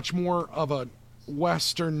there is much more of a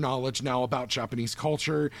Western knowledge now about Japanese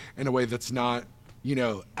culture in a way that's not,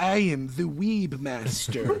 I am the weeb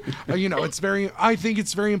master. I think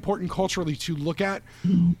it's very important culturally to look at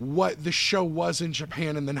what the show was in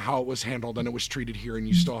Japan and then how it was handled and it was treated here, and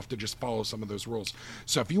you still have to just follow some of those rules.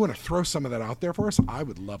 So if you want to throw some of that out there for us, I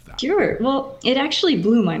would love that. Sure. Well, it actually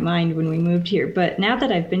blew my mind when we moved here, but now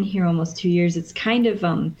that I've been here almost 2 years, it's kind of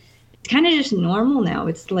just normal now.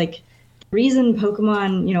 It's like, the reason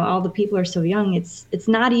Pokemon, all the people are so young, it's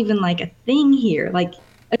not even like a thing here. Like,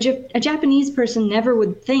 a Japanese person never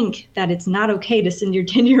would think that it's not okay to send your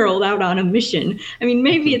 10-year-old out on a mission. I mean,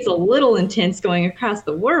 maybe it's a little intense going across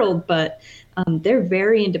the world, but they're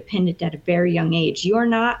very independent at a very young age. You are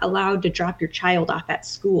not allowed to drop your child off at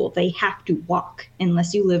school. They have to walk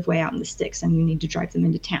unless you live way out in the sticks and you need to drive them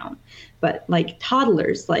into town. But like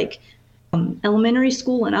toddlers, like elementary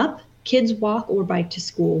school and up, kids walk or bike to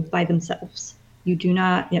school by themselves. You do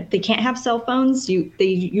not, they can't have cell phones.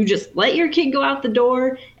 You just let your kid go out the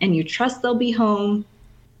door and you trust they'll be home.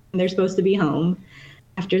 They're supposed to be home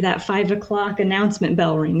after that 5 o'clock announcement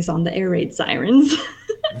bell rings on the air raid sirens.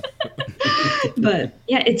 But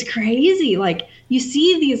yeah, it's crazy. Like, you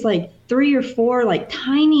see these like 3 or 4 like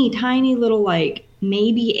tiny little like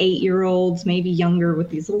maybe 8-year-olds, maybe younger, with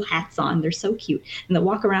these little hats on. They're so cute. And they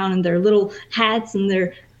walk around in their little hats and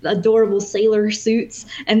their adorable sailor suits,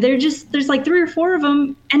 and there's like 3 or 4 of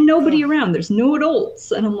them and nobody around. There's no adults,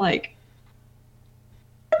 and I'm like,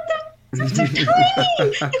 they're tiny.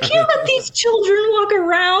 You can't let these children walk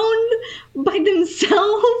around by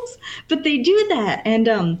themselves, but they do that. And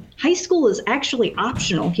high school is actually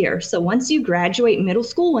optional here. So once you graduate middle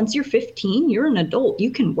school, once you're 15, you're an adult. You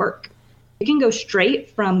can work. You can go straight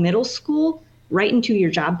from middle school right into your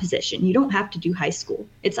job position. You don't have to do high school.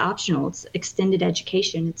 It's optional. It's extended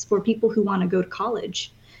education. It's for people who want to go to college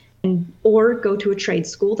or go to a trade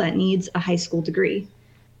school that needs a high school degree.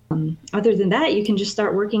 Other than that, you can just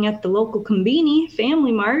start working at the local Combini,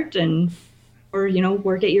 Family Mart, or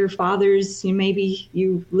work at your father's. Maybe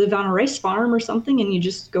you live on a rice farm or something, and you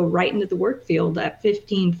just go right into the work field at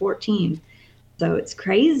 15, 14. So it's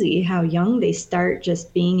crazy how young they start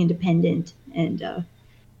just being independent. And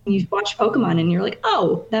you watch Pokemon and you're like,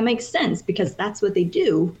 oh, that makes sense, because that's what they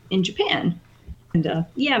do in Japan. And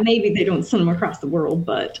yeah, maybe they don't send them across the world,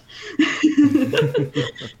 but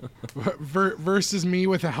versus me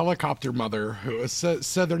with a helicopter mother, a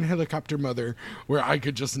southern helicopter mother, where I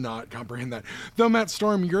could just not comprehend that. Though, Matt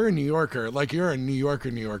Storm, you're a New Yorker. Like, you're a New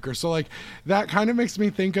Yorker. So like, that kind of makes me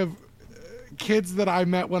think of kids that I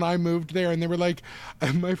met when I moved there, and they were like,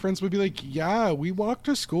 and my friends would be like, yeah, we walked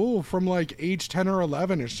to school from like age 10 or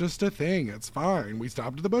 11. It's just a thing. It's fine. We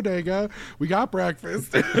stopped at the bodega. We got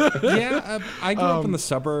breakfast. I grew up in the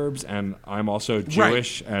suburbs, and I'm also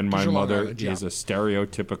Jewish, right. And my mother is a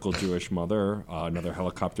stereotypical Jewish mother, another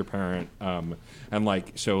helicopter parent. And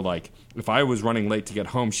like, so like, if I was running late to get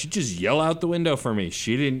home, she'd just yell out the window for me.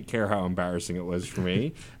 She didn't care how embarrassing it was for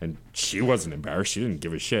me, and she wasn't embarrassed. She didn't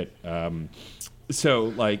give a shit. So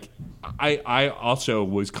like, I also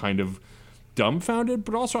was kind of dumbfounded,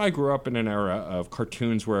 but also I grew up in an era of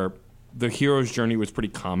cartoons where the hero's journey was pretty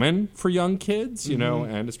common for young kids, you know,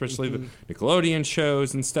 and especially the Nickelodeon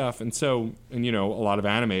shows and stuff. And so, and you know, a lot of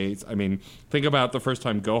animes. I mean, think about the first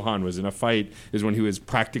time Gohan was in a fight is when he was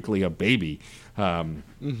practically a baby.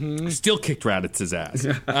 Still kicked Raditz' ass.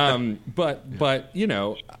 But you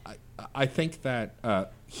know, I think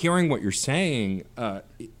that hearing what you're saying,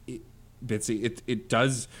 Bitsy, it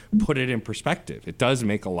does put it in perspective. It does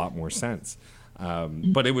make a lot more sense.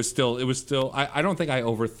 But it was still. I don't think I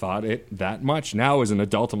overthought it that much. Now as an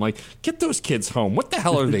adult, I'm like, get those kids home. What the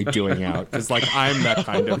hell are they doing out? Because like I'm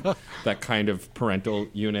that kind of parental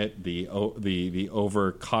unit, the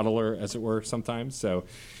over coddler, as it were, sometimes. So,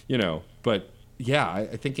 you know, but yeah,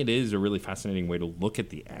 I think it is a really fascinating way to look at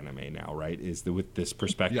the anime now, right? With this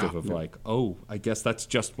perspective of like, oh, I guess that's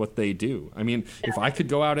just what they do. I mean, if I could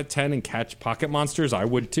go out at 10 and catch pocket monsters, I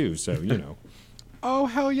would too. So, you know. Oh,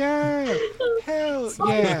 hell yeah. Hell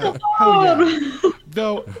yeah. Hell yeah.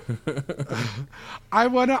 Though, I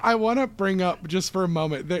wanna bring up just for a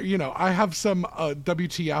moment that, you know, I have some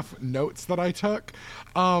WTF notes that I took.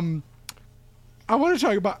 I want to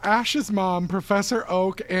talk about Ash's mom, Professor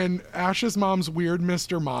Oak, and Ash's mom's weird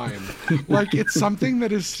Mr. Mime. Like, it's something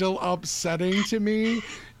that is still upsetting to me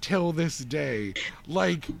till this day.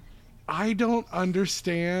 Like, I don't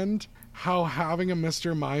understand how having a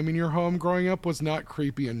Mr. Mime in your home growing up was not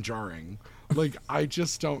creepy and jarring. Like, I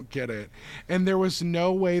just don't get it. And there was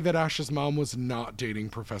no way that Ash's mom was not dating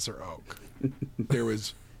Professor Oak. There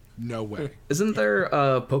was no way. Isn't there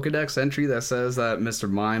a Pokedex entry that says that Mr.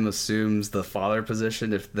 Mime assumes the father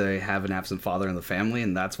position if they have an absent father in the family,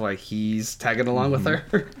 and that's why he's tagging along with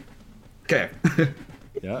her? Okay.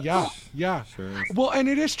 Yeah. Sure. Well, and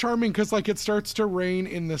it is charming because, like, it starts to rain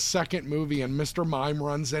in the second movie, and Mr. Mime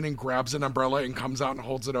runs in and grabs an umbrella and comes out and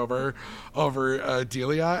holds it over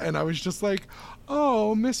Delia, and I was just like,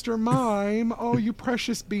 oh, Mr. Mime, oh, you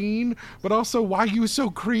precious bean, but also, why you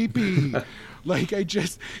so creepy? Like, I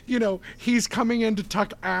just, you know, he's coming in to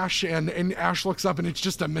tuck Ash in, and Ash looks up, and it's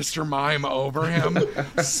just a Mr. Mime over him,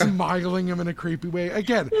 smiling him in a creepy way.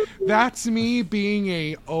 Again, that's me being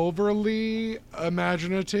a overly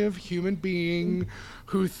imaginative human being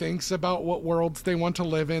who thinks about what worlds they want to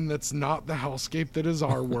live in that's not the hellscape that is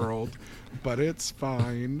our world, but it's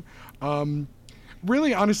fine.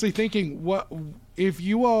 Really, honestly thinking, would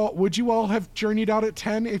you all have journeyed out at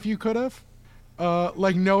 10 if you could have?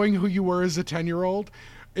 Like, knowing who you were as a 10-year-old,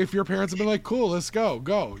 if your parents had been like, cool, let's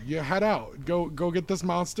go, you head out, go get this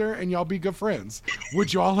monster, and y'all be good friends.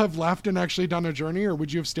 Would you all have left and actually done a journey, or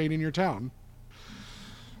would you have stayed in your town?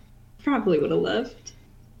 Probably would have left.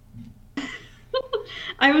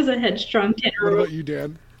 I was a headstrong 10-year-old. What about you,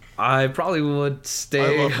 Dan? I probably would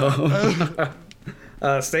stay home.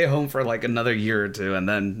 Stay home for like another year or two and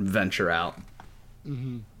then venture out.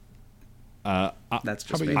 That's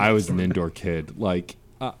just me. I was an indoor kid. Like,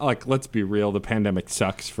 let's be real. The pandemic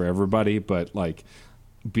sucks for everybody, but like,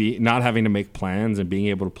 not having to make plans and being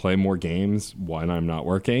able to play more games when I'm not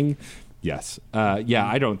working. Yes.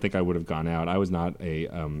 I don't think I would have gone out. I was not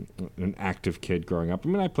an active kid growing up. I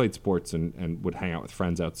mean, I played sports and would hang out with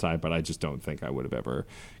friends outside, but I just don't think I would have ever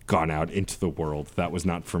gone out into the world. That was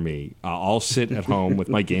not for me. I'll sit at home with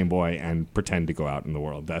my Game Boy and pretend to go out in the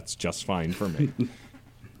world. That's just fine for me.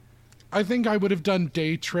 I think I would have done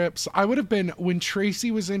day trips. I would have been, when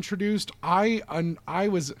Tracy was introduced, I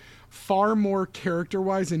was far more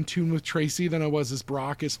character-wise in tune with Tracy than I was as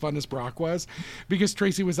Brock, as fun as Brock was, because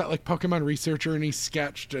Tracy was that like Pokemon researcher, and he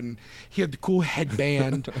sketched, and he had the cool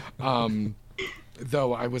headband,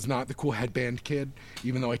 though I was not the cool headband kid,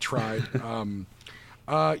 even though I tried.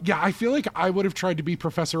 I feel like I would have tried to be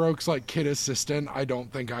Professor Oak's like kid assistant. I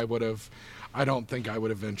don't think I would have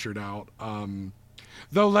ventured out.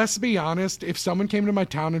 Though, let's be honest, if someone came to my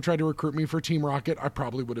town and tried to recruit me for Team Rocket, I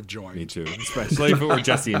probably would have joined. Me too, especially if it were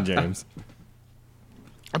Jesse and James.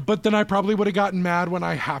 But then I probably would have gotten mad when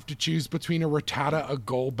I have to choose between a Rattata, a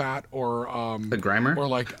Golbat, or a Grimer, or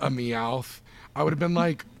like a Meowth. I would have been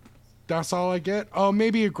like, that's all I get? Oh,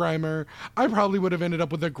 maybe a Grimer. I probably would have ended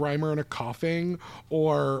up with a Grimer and a Coughing,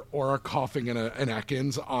 or a Coughing and an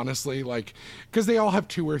Ekans, honestly, like, because they all have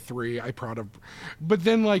 2 or 3. But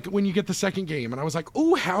then, like, when you get the second game, and I was like,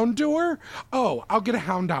 ooh, Houndour? Oh, I'll get a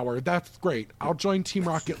Houndour. That's great. I'll join Team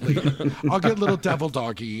Rocket League. I'll get little Devil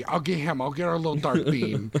Doggy. I'll get him. I'll get our little Dark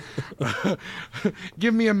Beam.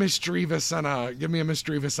 Give me a Misdreavus and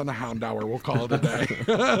a Houndour. We'll call it a day.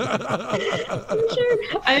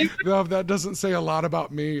 Sure. No, that doesn't say a lot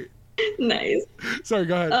about me. Nice. Sorry,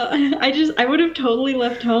 go ahead. I would have totally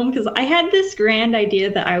left home because I had this grand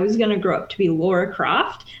idea that I was going to grow up to be Laura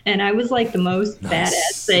Croft, and I was like the most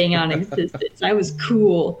badass thing on existence. I was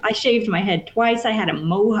cool. I shaved my head twice. I had a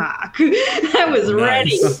mohawk. I was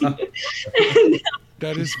ready. And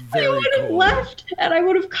That is I very would have cool. left, and I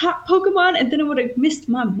would have caught Pokemon, and then I would have missed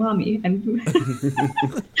my mommy, and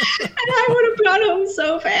I would have gone home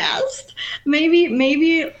so fast.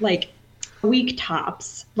 Maybe like a week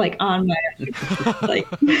tops, like on my like.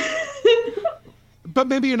 But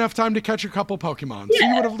maybe enough time to catch a couple Pokemon. So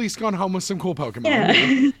you would have at least gone home with some cool Pokemon.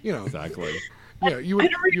 Yeah. You know, Exactly. yeah, you would.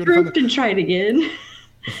 I'd You would have found regrouped and tried again,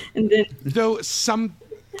 and then Though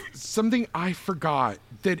something I forgot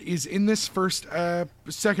that is in this third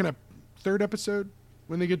episode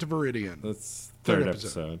when they get to Viridian. That's third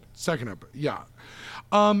episode.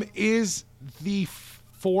 Is the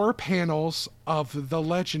 4 panels of the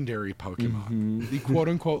legendary Pokemon, the quote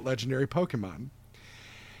unquote legendary Pokemon,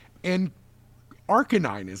 and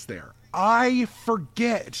Arcanine is there. I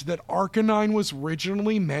forget that Arcanine was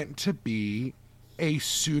originally meant to be a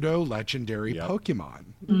pseudo legendary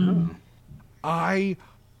Pokemon. I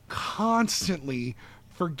constantly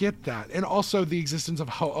forget that. And also the existence of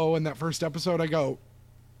Ho-Oh in that first episode, I go,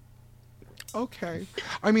 okay.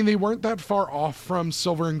 I mean, they weren't that far off from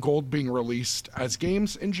Silver and Gold being released as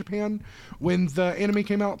games in Japan when the anime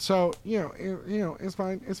came out. So, it's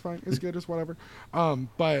fine. It's fine. It's good. It's whatever.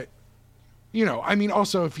 But, I mean,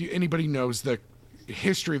 also, if anybody knows the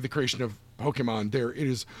history of the creation of Pokemon, it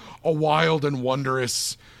is a wild and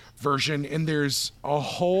wondrous version, and there's a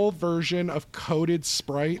whole version of coded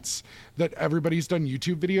sprites that everybody's done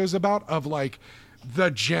YouTube videos about of like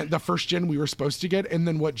the first gen we were supposed to get, and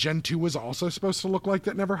then what Gen 2 was also supposed to look like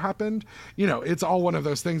that never happened. It's all one of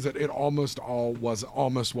those things that it almost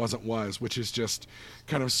wasn't, which is just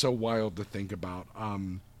kind of so wild to think about.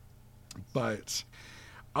 But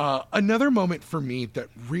another moment for me that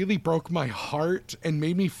really broke my heart and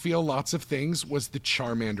made me feel lots of things was the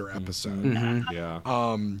Charmander episode.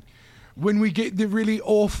 Yeah. When we get the really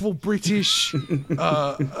awful British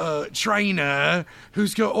trainer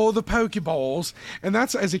who's got all the Pokeballs, and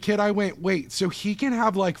that's, as a kid, I went, wait, so he can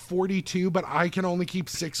have like 42, but I can only keep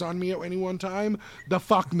 6 on me at any one time? The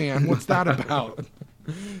fuck, man, what's that about?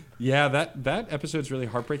 Yeah, that episode's really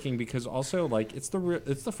heartbreaking because also like it's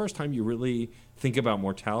the first time you really think about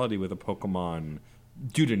mortality with a Pokemon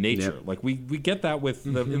due to nature. Yep. Like we get that with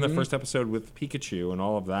in the first episode with Pikachu and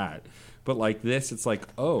all of that, but like this, it's like,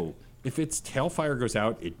 oh, if its Tailfire goes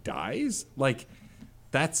out, it dies. Like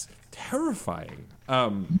that's terrifying.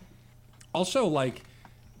 Also, like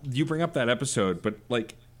you bring up that episode, but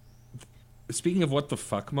like speaking of what the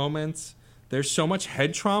fuck moments. There's so much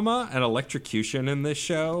head trauma and electrocution in this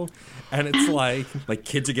show, and it's like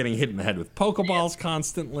kids are getting hit in the head with Pokeballs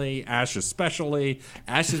constantly. Ash especially.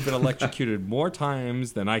 Ash has been electrocuted more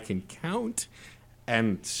times than I can count,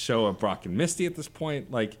 and so have Brock and Misty at this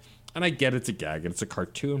point. Like, and I get it's a gag and it's a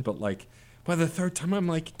cartoon, but like by the third time I'm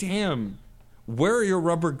like, damn, where are your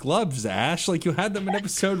rubber gloves, Ash? Like you had them in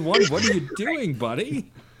episode 1. What are you doing,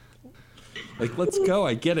 buddy? Like, let's go.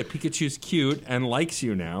 I get it. Pikachu's cute and likes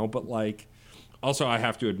you now, but like. Also, I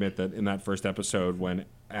have to admit that in that first episode when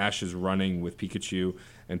Ash is running with Pikachu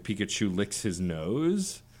and Pikachu licks his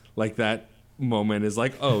nose, like that moment is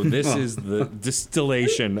like, oh, this is the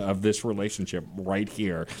distillation of this relationship right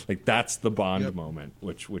here. Like that's the Bond moment,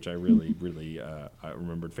 which I really, really I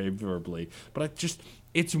remembered favorably. But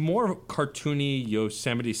it's more cartoony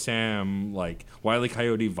Yosemite Sam, like Wile E.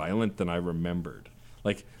 Coyote violent than I remembered.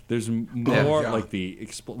 Like there's more like the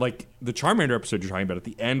Charmander episode you're talking about at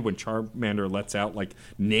the end when Charmander lets out like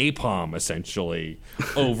napalm essentially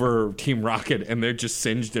over Team Rocket and they're just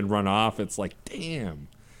singed and run off. It's like, damn.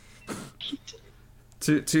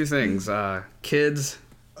 Two things. Kids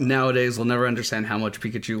nowadays will never understand how much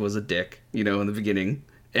Pikachu was a dick, in the beginning,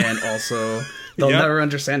 and also they'll never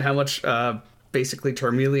understand how much basically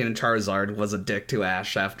Charmeleon and Charizard was a dick to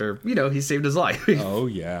Ash after he saved his life. Oh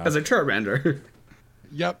yeah, as a Charmander.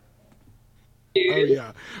 Yep. Oh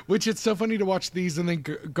yeah, which it's so funny to watch these and then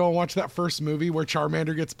go and watch that first movie where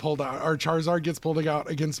Charmander gets pulled out or Charizard gets pulled out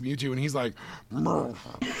against Mewtwo and he's like, Murph.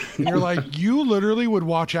 And you're like, you literally would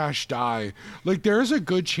watch Ash die. Like there's a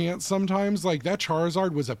good chance sometimes like that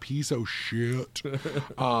Charizard was a piece of shit.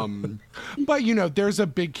 But there's a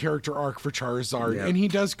big character arc for Charizard and he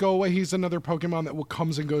does go away. He's another Pokemon that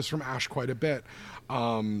comes and goes from Ash quite a bit.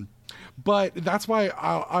 But that's why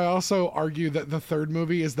I also argue that the third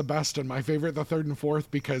movie is the best and my favorite, the third and fourth,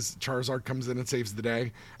 because Charizard comes in and saves the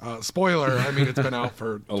day. Spoiler, I mean, it's been out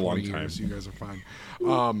for a long 20 time. years. You guys are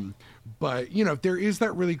fine. But, there is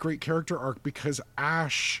that really great character arc because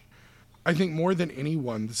Ash I think more than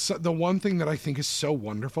anyone, the one thing that I think is so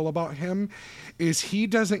wonderful about him is he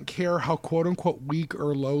doesn't care how quote unquote weak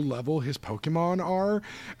or low level his Pokemon are,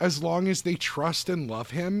 as long as they trust and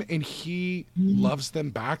love him and he loves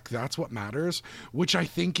them back. That's what matters, which I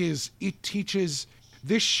think it teaches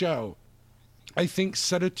this show, I think,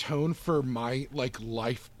 set a tone for my like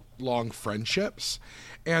lifelong friendships,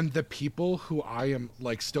 and the people who I am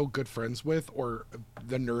like still good friends with, or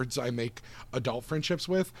the nerds I make adult friendships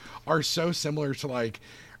with, are so similar to like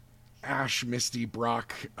Ash, Misty,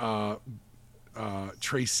 Brock,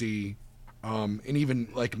 Tracy, and even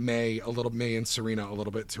like May and Serena a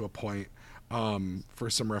little bit to a point, for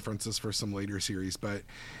some references for some later series. But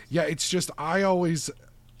yeah, it's just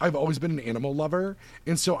I've always been an animal lover,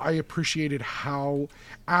 and so I appreciated how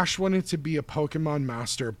Ash wanted to be a Pokemon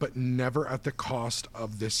master, but never at the cost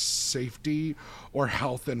of the safety or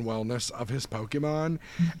health and wellness of his Pokemon,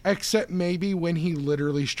 except maybe when he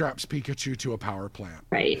literally straps Pikachu to a power plant.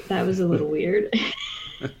 Right, that was a little weird.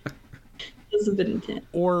 It was a bit intense.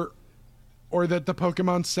 Or that the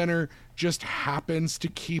Pokemon Center just happens to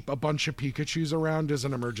keep a bunch of Pikachus around as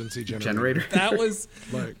an emergency generator. That was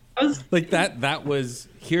like that was,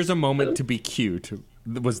 here's a moment to be cute,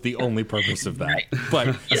 was the only purpose of that.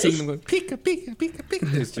 But seeing them go Pika Pika Pika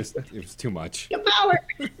Pika, it was too much. Power.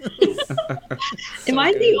 Am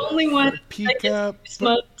I the only one that gets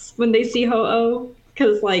goosebumps when they see Ho-Oh?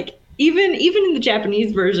 Because like even in the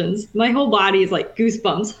Japanese versions, my whole body is like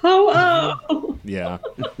goosebumps. Ho-Oh. Yeah.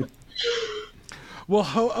 Well,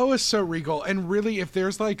 Ho-Oh is so regal, and really, if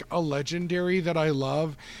there's like a legendary that I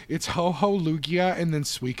love, it's Ho-Oh, Lugia, and then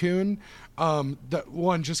Suicune. The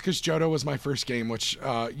one, just because Johto was my first game, which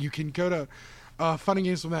you can go to Funny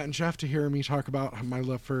Games with Matt and Jeff to hear me talk about my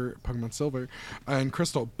love for Pokemon Silver and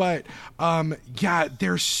Crystal. But yeah,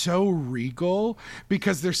 they're so regal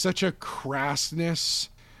because there's such a crassness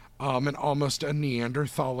and almost a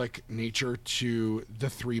Neanderthalic nature to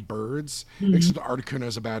the three birds. Except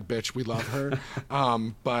Articuno's a bad bitch. We love her.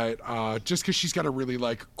 But just because she's got a really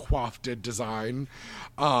like coiffed design.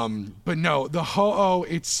 But no, the Ho-Oh,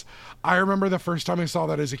 I remember the first time I saw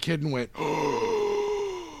that as a kid and went,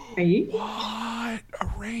 oh, what? A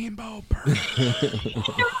rainbow bird.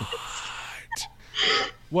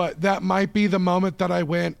 What? That might be the moment that I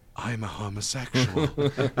went, I'm a homosexual.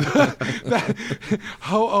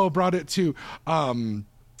 Ho-Oh brought it to,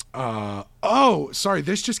 sorry,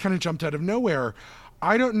 this just kind of jumped out of nowhere.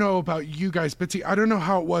 I don't know about you guys, Bitsy. I don't know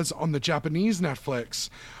how it was on the Japanese Netflix,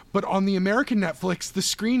 but on the American Netflix, the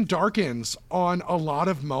screen darkens on a lot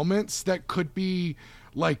of moments that could be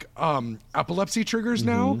like epilepsy triggers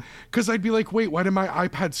now. Because I'd be like, wait, why did my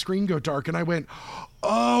iPad screen go dark? And I went,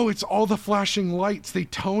 oh, it's all the flashing lights. They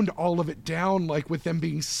toned all of it down, like with them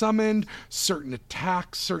being summoned, certain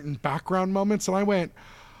attacks, certain background moments. And I went,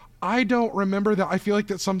 I don't remember that. I feel like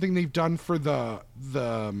that's something they've done for the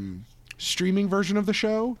streaming version of the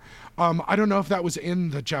show. I don't know if that was in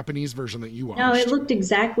the Japanese version that you watched. No, it looked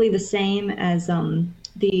exactly the same as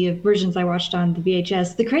the versions I watched on the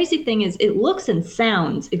VHS. The crazy thing is it looks and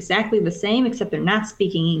sounds exactly the same, except they're not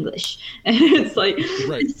speaking English. And it's like,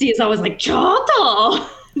 right. It's always like, Choto!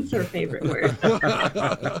 It's her favorite word.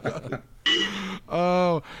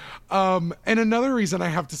 And another reason I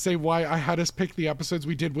have to say why I had us pick the episodes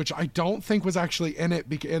we did, which I don't think was actually in it,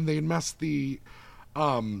 and they messed the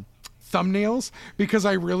thumbnails, because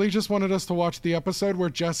I really just wanted us to watch the episode where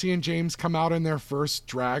Jesse and James come out in their first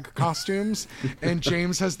drag costumes, and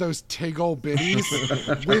James has those Tiggle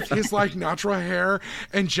bitties with his like natural hair,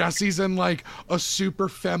 and Jesse's in like a super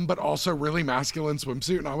femme but also really masculine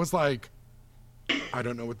swimsuit, and I was like, I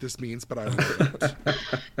don't know what this means, but I love it.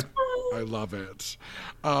 I love it.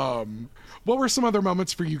 What were some other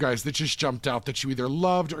moments for you guys that just jumped out that you either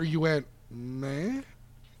loved or you went, meh?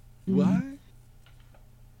 What?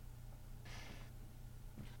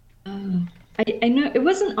 I know it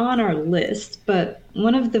wasn't on our list, but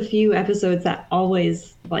one of the few episodes that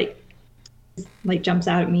always like jumps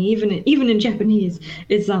out at me, even in Japanese,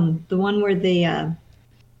 is the one where they go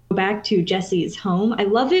back to Jesse's home. I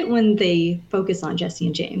love it when they focus on Jesse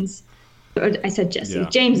and James. I said Jesse. Yeah.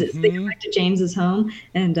 James's. They go back to James's home,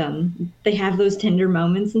 and they have those tender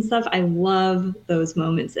moments and stuff. I love those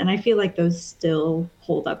moments, and I feel like those still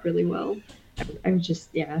hold up really well. I was just,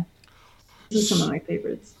 yeah, this is some of my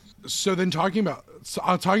favorites. So then talking about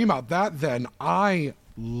that, then I've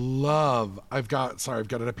got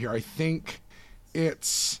it up here. I think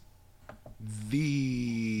it's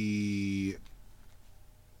maybe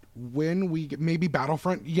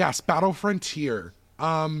Battlefront. Yes, Battle Frontier.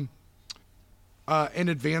 An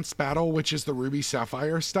advanced battle, which is the Ruby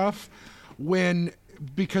Sapphire stuff.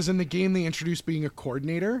 Because in the game they introduced being a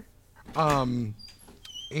coordinator. And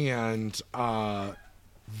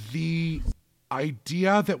the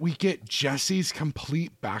idea that we get Jessie's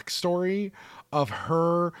complete backstory of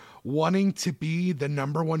her wanting to be the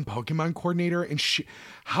number one Pokemon coordinator and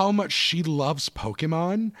how much she loves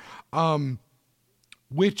Pokemon,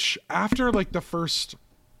 which after like the first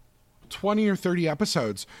 20 or 30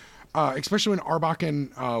 episodes, especially when Arbok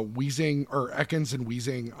and Weezing, or Ekans and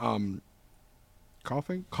Weezing,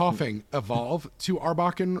 coughing evolve to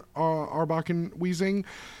Arbok and Weezing,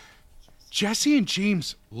 Jessie and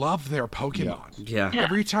James love their Pokemon. Yeah.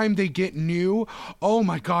 Every time they get new, oh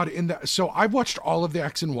my god! So I've watched all of the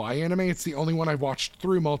X and Y anime. It's the only one I've watched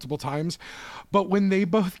through multiple times. But when they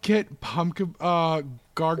both get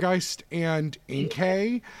Gargeist and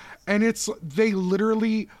Inkay, and they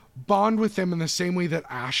literally bond with them in the same way that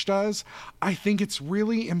Ash does, I think it's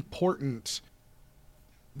really important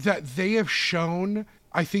that they have shown,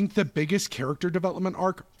 I think, the biggest character development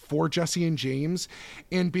arc for Jessie and James,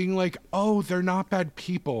 and being like, oh, they're not bad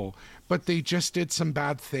people, but they just did some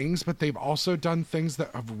bad things, but they've also done things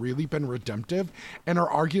that have really been redemptive and are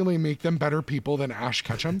arguably make them better people than Ash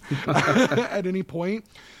Ketchum at any point.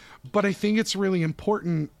 But I think it's really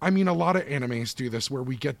important. I mean, a lot of animes do this where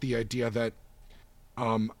we get the idea that,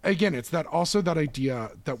 again, it's that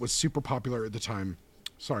idea that was super popular at the time.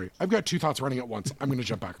 Sorry, I've got two thoughts running at once. I'm going to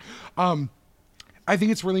jump back. I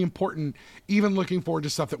think it's really important, even looking forward to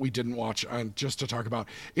stuff that we didn't watch, just to talk about,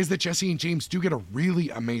 is that Jessie and James do get a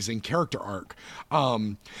really amazing character arc.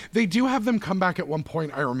 They do have them come back at one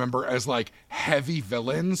point, I remember, as like heavy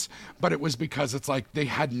villains, but it was because it's like they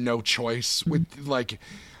had no choice with like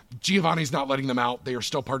Giovanni's not letting them out. They are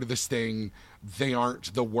still part of this thing. They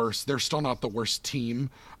aren't the worst. They're still not the worst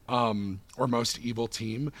team. Or most evil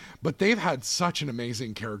team, but they've had such an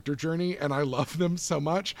amazing character journey, and I love them so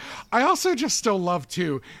much. I also just still love,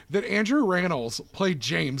 too, that Andrew Rannells played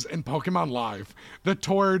James in Pokemon Live, that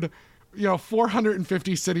toured,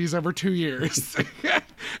 450 cities over 2 years.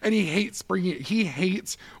 And he hates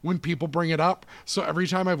when people bring it up, so every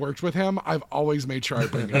time I've worked with him, I've always made sure I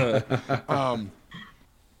bring it up.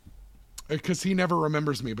 Because he never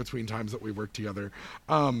remembers me between times that we worked together.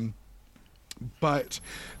 But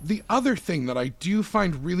the other thing that I do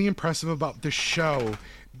find really impressive about this show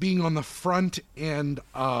being on the front end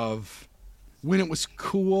of when it was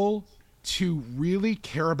cool to really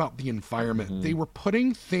care about the environment. They were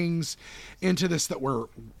putting things into this that were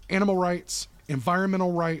animal rights,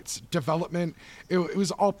 environmental rights, development. It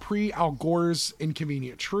was all pre-Al Gore's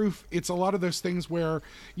Inconvenient Truth. It's a lot of those things where,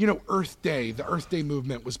 Earth Day, the Earth Day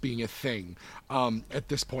movement was being a thing at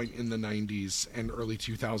this point in the 90s and early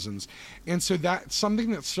 2000s. And so that's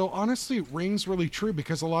something that still honestly rings really true,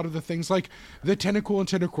 because a lot of the things like the Tentacool and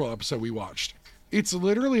Tentacool episode we watched, it's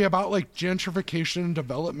literally about like gentrification and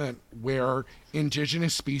development where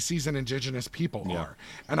indigenous species and indigenous people are.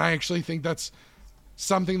 And I actually think that's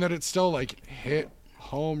something that it's still like hit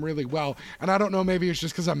home really well. And I don't know, maybe it's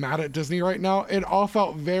just because I'm mad at Disney right now. It all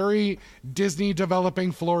felt very Disney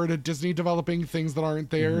developing Florida, Disney developing things that aren't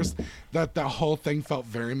theirs. That the whole thing felt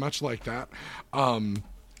very much like that.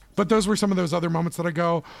 But those were some of those other moments that I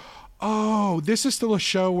go, oh, this is still a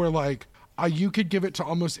show where like you could give it to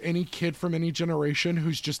almost any kid from any generation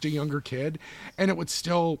who's just a younger kid, and it would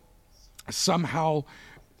still somehow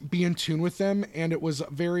be in tune with them. And it was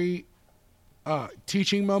very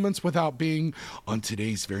teaching moments without being on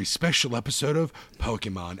today's very special episode of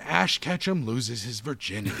Pokemon, Ash Ketchum loses his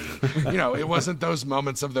virginity. It wasn't those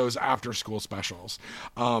moments of those after school specials.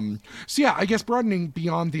 So yeah, I guess broadening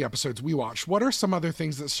beyond the episodes we watched, what are some other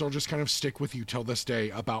things that still just kind of stick with you till this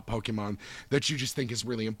day about Pokemon that you just think is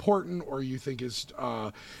really important, or you think is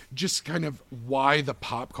just kind of why the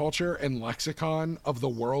pop culture and lexicon of the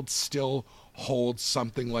world still holds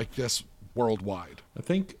something like this worldwide?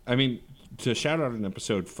 To shout out an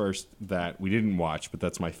episode first that we didn't watch, but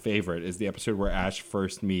that's my favorite, is the episode where Ash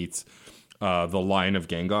first meets the line of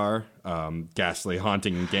Gengar, Ghastly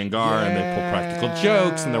haunting Gengar, and they pull practical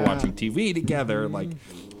jokes, and they're watching TV together. Like,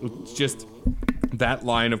 it's just that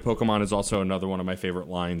line of Pokemon is also another one of my favorite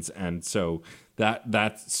lines, and so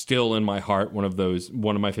that's still in my heart. One of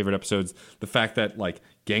my favorite episodes. The fact that like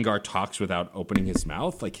Gengar talks without opening his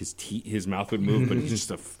mouth, like his mouth would move, but it's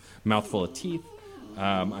just a mouthful of teeth.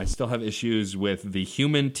 I still have issues with the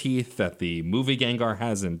human teeth that the movie Gengar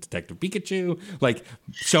has in Detective Pikachu. Like,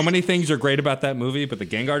 so many things are great about that movie, but the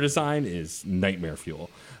Gengar design is nightmare fuel.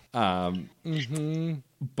 But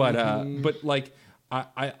like,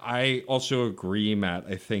 I also agree, Matt.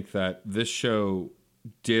 I think that this show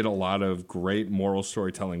did a lot of great moral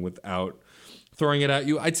storytelling without throwing it at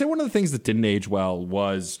you. I'd say one of the things that didn't age well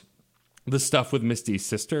was the stuff with Misty's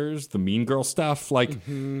sisters, the Mean Girl stuff. Like,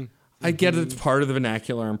 I get it's part of the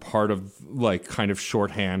vernacular and part of like kind of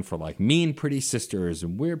shorthand for like mean pretty sisters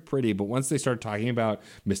and weird pretty. But once they started talking about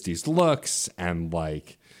Misty's looks and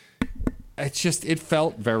like, it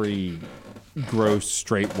felt very gross,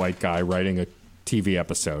 straight white guy writing a TV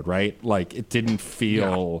episode, right? Like it didn't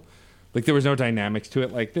feel like there was no dynamics to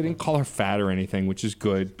it. Like they didn't call her fat or anything, which is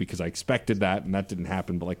good because I expected that and that didn't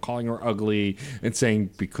happen. But like calling her ugly and saying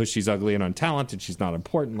because she's ugly and untalented, she's not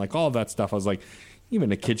important, like all of that stuff. I was like, even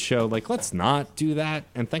a kid's show, like, let's not do that.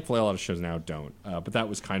 And thankfully, a lot of shows now don't. But that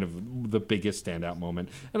was kind of the biggest standout moment.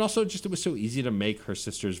 And also, just it was so easy to make her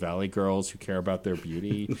sisters Valley girls who care about their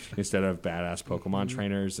beauty instead of badass Pokemon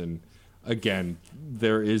trainers. And again,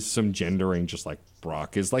 there is some gendering, just like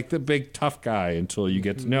Brock is like the big tough guy until you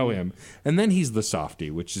get to know him. And then he's the softie,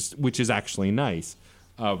 which is actually nice.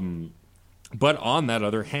 But on that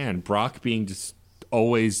other hand, Brock being just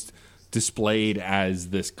always displayed as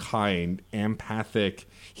this kind, empathic.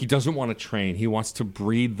 He doesn't want to train. He wants to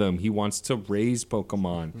breed them. He wants to raise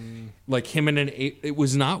Pokemon. Like him in it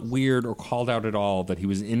was not weird or called out at all that he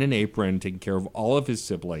was in an apron taking care of all of his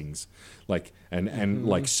siblings, like and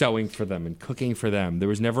like sewing for them and cooking for them. There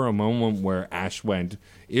was never a moment where Ash went,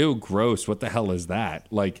 "Ew, gross. What the hell is that?"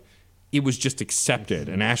 Like it was just accepted,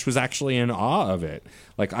 and Ash was actually in awe of it.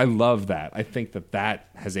 Like, I love that. I think that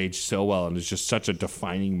has aged so well, and is just such a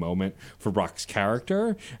defining moment for Brock's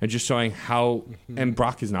character, and just showing how, and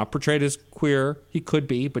Brock is not portrayed as queer. He could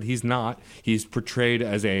be, but he's not. He's portrayed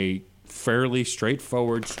as a fairly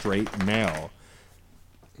straightforward, straight male,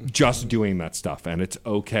 just doing that stuff, and it's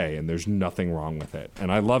okay, and there's nothing wrong with it.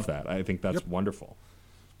 And I love that. I think that's wonderful.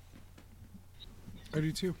 I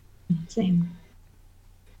do too. Same.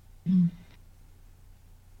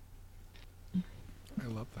 I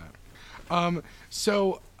love that.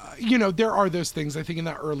 There are those things I think in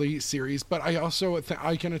that early series, but I also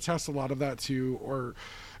I can attest a lot of that to, or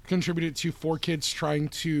contributed to, 4Kids trying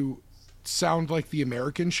to sound like the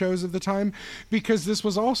American shows of the time, because this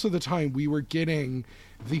was also the time we were getting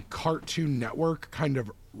the Cartoon Network kind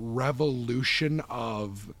of revolution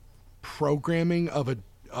of programming of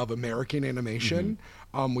American animation.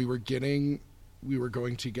 We were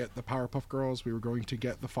going to get the Powerpuff Girls. We were going to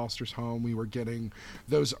get the Foster's Home. We were getting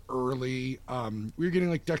those early, we were getting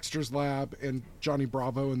like Dexter's Lab and Johnny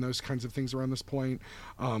Bravo and those kinds of things around this point.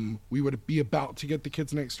 We would be about to get the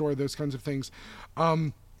Kids Next Door, those kinds of things.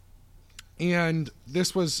 And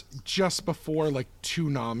this was just before like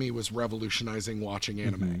Toonami was revolutionizing watching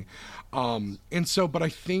anime. But I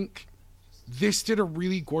think this did a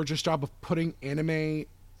really gorgeous job of putting anime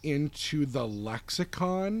into the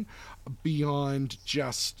lexicon beyond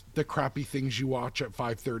just the crappy things you watch at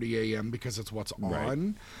 5:30 a.m. because it's what's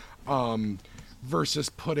on, versus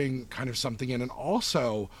putting kind of something in. And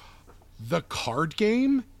also the card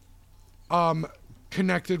game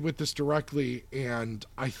connected with this directly, and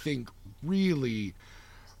I think really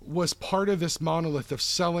was part of this monolith of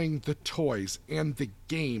selling the toys and the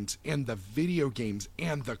games and the video games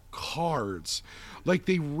and the cards. Like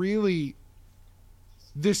they really,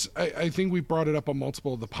 I think we brought it up on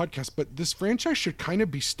multiple of the podcasts, but this franchise should kind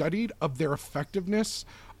of be studied of their effectiveness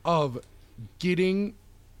of getting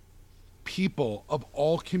people of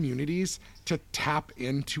all communities to tap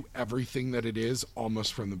into everything that it is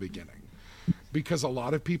almost from the beginning. Because a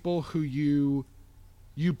lot of people who you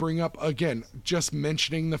bring up, again, just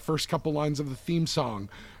mentioning the first couple lines of the theme song,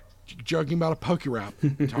 joking about a poke rap,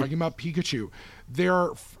 talking about Pikachu. There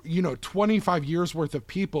are, 25 years worth of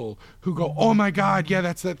people who go, "Oh my God, yeah,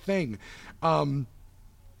 that's that thing."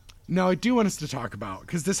 Now I do want us to talk about,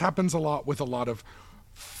 because this happens a lot with a lot of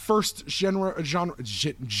first generations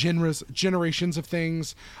of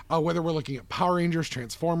things, whether we're looking at Power Rangers,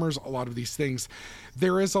 Transformers, a lot of these things.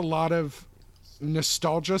 There is a lot of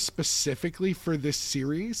nostalgia specifically for this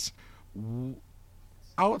series,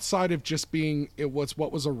 outside of just being it was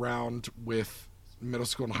what was around with middle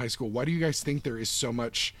school and high school. Why do you guys think there is so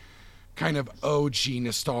much kind of OG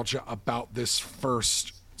nostalgia about this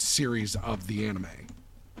first series of the anime?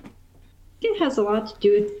 It has a lot to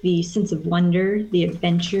do with the sense of wonder, the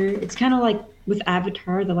adventure. It's kind of like with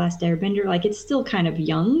Avatar, The Last Airbender. Like, it's still kind of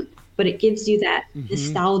young, but it gives you that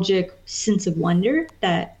nostalgic sense of wonder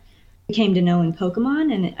that we came to know in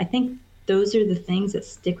Pokemon. And I think those are the things that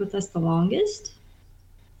stick with us the longest.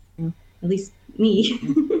 At least me.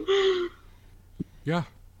 Yeah.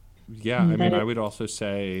 Yeah, I mean, I would also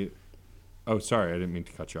say... Oh, sorry, I didn't mean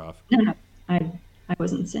to cut you off. No, I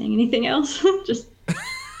wasn't saying anything else. Just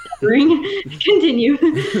continue.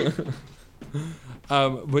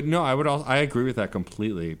 But no, I agree with that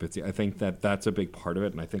completely. But I think that's a big part of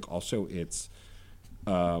it, and I think also it's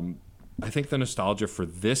I think the nostalgia for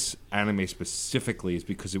this anime specifically is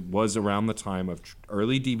because it was around the time of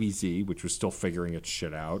early DBZ, which was still figuring its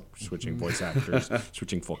shit out, switching voice actors,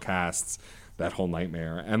 switching full casts, that whole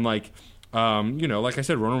nightmare. And like, like I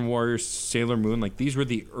said, Ronin Warriors, Sailor Moon, like these were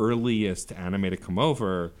the earliest anime to come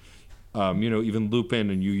over. Even Lupin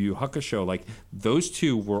and Yu Yu Hakusho, like those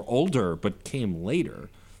two were older but came later.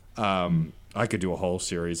 I could do a whole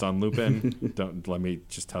series on Lupin. Don't let me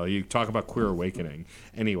just tell you. Talk about queer awakening.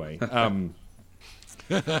 Anyway,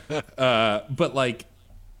 but like,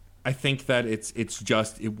 I think that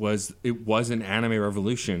it was an anime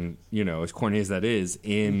revolution. As corny as that is,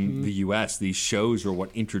 in the U.S., these shows were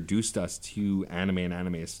what introduced us to anime and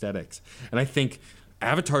anime aesthetics. And I think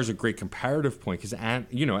Avatar is a great comparative point because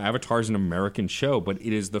Avatar is an American show, but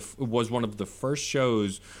it was one of the first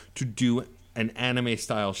shows to do an anime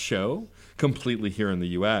style show completely here in the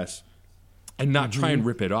US and not try and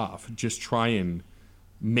rip it off, just try and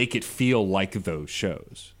make it feel like those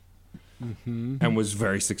shows. And was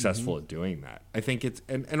very successful at doing that. I think it's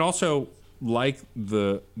and also like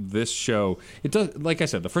this show, it does, like I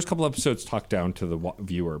said, the first couple episodes talk down to the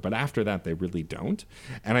viewer, but after that they really don't.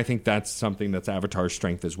 And I think that's something that's Avatar's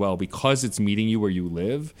strength as well, because it's meeting you where you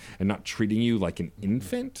live and not treating you like an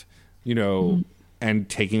infant, and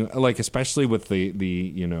taking, like, especially with the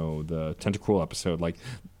Tentacruel episode, like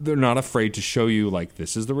they're not afraid to show you like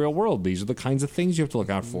this is the real world, these are the kinds of things you have to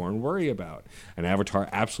look out for and worry about. And Avatar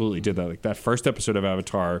absolutely did that. Like that first episode of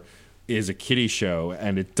Avatar is a kiddie show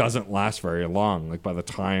and it doesn't last very long. Like by the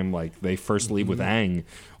time like they first leave with Aang,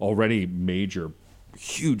 already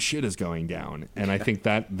huge shit is going down. And I think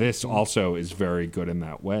that this also is very good in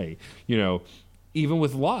that way. Even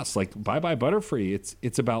with loss, like Bye Bye Butterfree,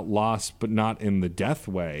 it's about loss, but not in the death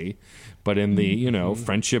way, but in the,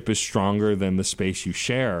 friendship is stronger than the space you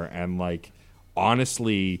share. And like,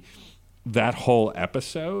 honestly, that whole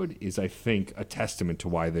episode is, I think, a testament to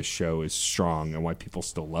why this show is strong and why people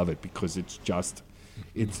still love it, because it's just,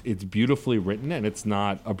 it's beautifully written, and it's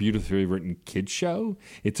not a beautifully written kid show.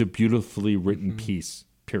 It's a beautifully written piece,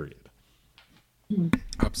 period.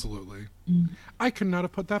 Absolutely. I could not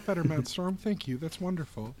have put that better, Matt Storm. Thank you. That's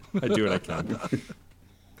wonderful. I do what I can.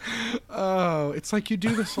 Oh, it's like you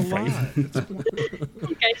do this a lot.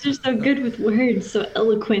 You guys are so good with words, so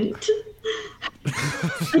eloquent.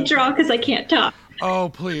 I draw because I can't talk. Oh,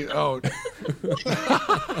 please. Oh.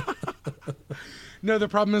 No, the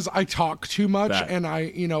problem is I talk too much, and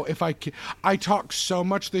I talk so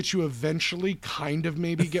much that you eventually kind of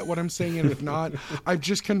maybe get what I'm saying, and if not, I've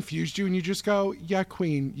just confused you, and you just go, yeah,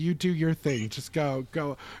 queen, you do your thing. Just go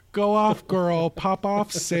off, girl. Pop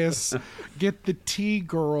off, sis. Get the tea,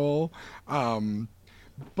 girl.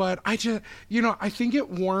 But I just, I think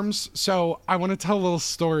it warms. So I want to tell a little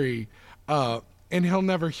story, and he'll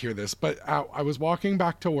never hear this, but I was walking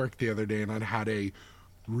back to work the other day, and I'd had a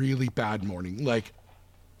really bad morning, like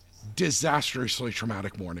disastrously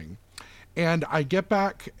traumatic morning. And I get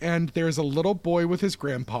back, and there's a little boy with his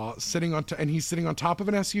grandpa sitting on, and he's sitting on top of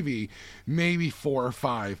an SUV, maybe 4 or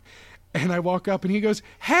 5. And I walk up, and he goes,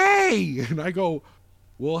 "Hey!" And I go,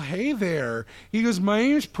 "Well, hey there." He goes, "My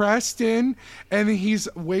name's Preston." And he's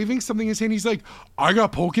waving something in his hand. He's like, "I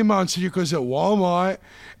got Pokemon stickers at Walmart."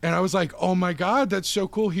 And I was like, "Oh my God, that's so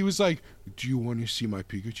cool." He was like, "Do you want to see my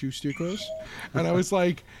Pikachu stickers?" And I was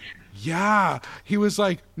like, "Yeah." He was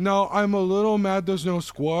like, "No, I'm a little mad there's no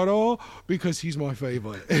Squirtle because he's my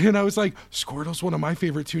favorite." And I was like, "Squirtle's one of my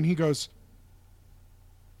favorite too." And he goes,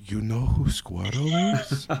 "You know who Squirtle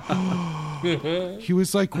is?" He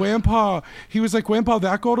was like, Grandpa, he's like,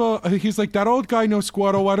 "That old guy knows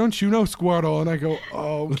Squirtle. Why don't you know Squirtle?" And I go,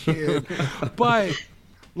 "Oh, kid." But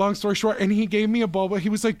long story short, and he gave me a Bulbasaur. He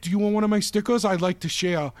was like, "Do you want one of my stickers? I'd like to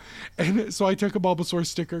share." And so I took a Bulbasaur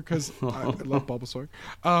sticker because I love Bulbasaur.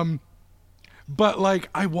 But like,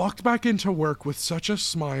 I walked back into work with such a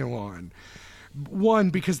smile on. One,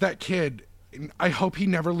 because that kid, I hope he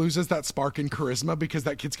never loses that spark and charisma, because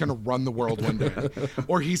that kid's going to run the world one day.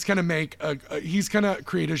 Or he's going to he's going to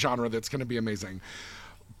create a genre that's going to be amazing.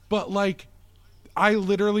 But like, I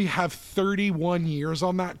literally have 31 years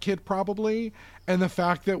on that kid probably. And the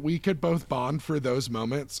fact that we could both bond for those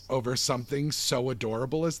moments over something so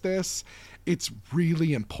adorable as this, it's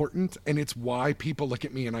really important. And it's why people look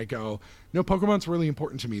at me and I go, "No, Pokemon's really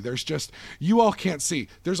important to me." There's just, you all can't see,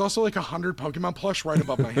 there's also like 100 Pokemon plush right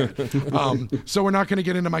above my head. So we're not going to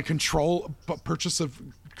get into my purchase of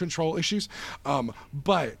control issues.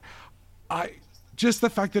 But just the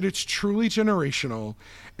fact that it's truly generational,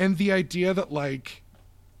 and the idea that like,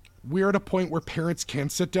 we're at a point where parents can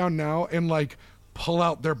sit down now and like pull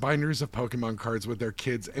out their binders of Pokemon cards with their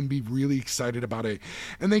kids and be really excited about it.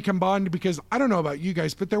 And they can bond because I don't know about you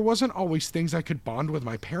guys, but there wasn't always things I could bond with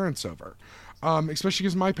my parents over. Especially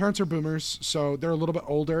because my parents are boomers, so they're a little bit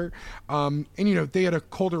older. And, you know, they had a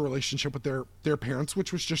colder relationship with their parents,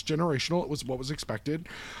 which was just generational. It was what was expected.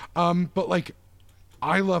 But, like,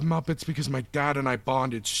 I love Muppets because my dad and I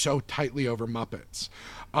bonded so tightly over Muppets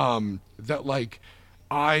that, like,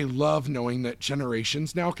 I love knowing that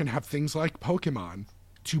generations now can have things like Pokemon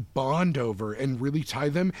to bond over and really tie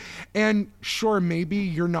them. And sure, maybe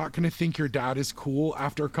you're not going to think your dad is cool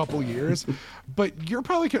after a couple years, but you're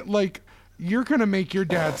probably like, you're going to make your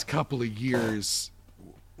dad's couple of years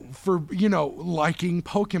for, you know, liking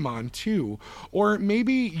Pokemon too. Or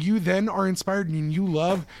maybe you then are inspired and you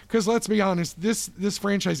love, because let's be honest, this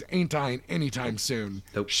franchise ain't dying anytime soon.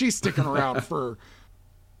 Nope. She's sticking around for,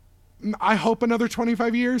 I hope, another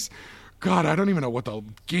 25 years. God, I don't even know what the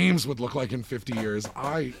games would look like in 50 years.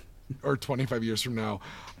 Or 25 years from now.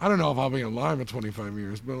 I don't know if I'll be alive in 25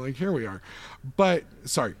 years, but like, here we are. But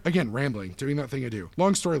sorry, again, rambling, doing that thing I do.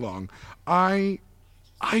 Long story long, I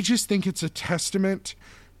just think it's a testament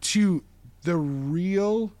to the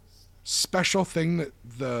real special thing that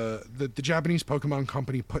the Japanese Pokemon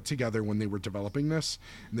company put together when they were developing this,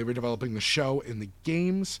 and they were developing the show and the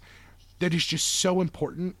games, that is just so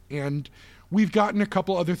important. And we've gotten a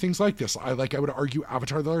couple other things like this. I would argue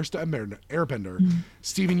Avatar: The Last Airbender,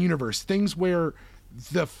 Steven Universe, things where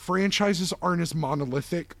the franchises aren't as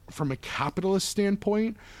monolithic from a capitalist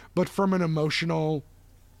standpoint, but from an emotional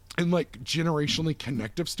and like generationally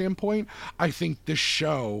connective standpoint. I think this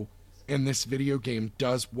show and this video game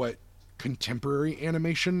does what contemporary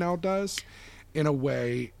animation now does in a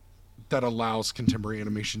way that allows contemporary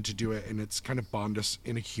animation to do it, and it's kind of bond us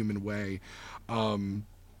in a human way.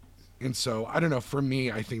 And so, I don't know, for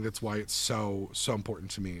me, I think that's why it's so important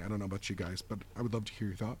to me. I don't know about you guys, but I would love to hear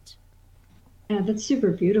your thoughts. Yeah, that's super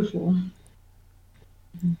beautiful.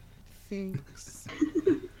 Thanks.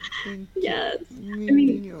 Yes.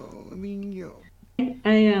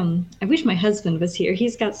 I wish my husband was here.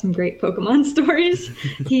 He's got some great Pokemon stories.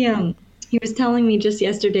 He was telling me just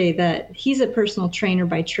yesterday that he's a personal trainer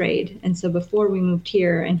by trade. And so before we moved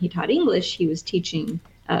here and he taught English, he was teaching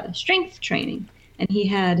strength training. And he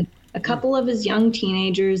had a couple of his young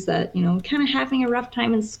teenagers that, you know, kind of having a rough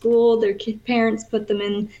time in school. Their parents put them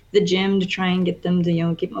in the gym to try and get them to, you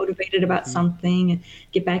know, get motivated about something and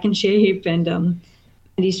get back in shape. And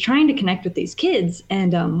he's trying to connect with these kids.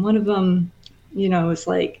 And one of them, you know, is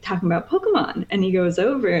like talking about Pokemon, and he goes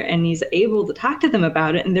over and he's able to talk to them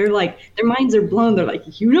about it. And they're like, their minds are blown. They're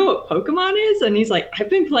like, you know what Pokemon is? And he's like, I've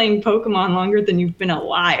been playing Pokemon longer than you've been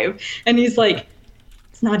alive. And he's like,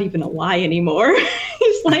 it's not even a lie anymore.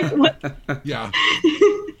 He's like, what? Yeah.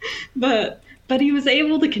 But he was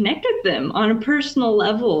able to connect with them on a personal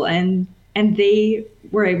level, and they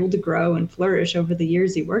were able to grow and flourish over the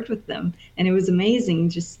years he worked with them. And it was amazing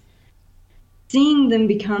just seeing them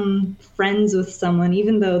become friends with someone,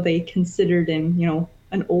 even though they considered him, you know,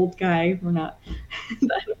 an old guy. We're not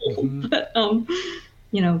that old, but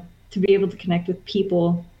you know, to be able to connect with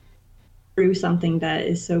people through something that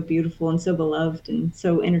is so beautiful and so beloved and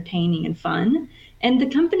so entertaining and fun. And the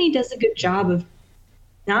company does a good job of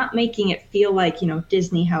not making it feel like, you know,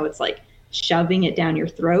 Disney, how it's like shoving it down your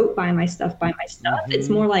throat, buy my stuff. It's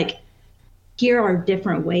more like, here are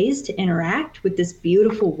different ways to interact with this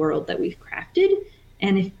beautiful world that we've crafted.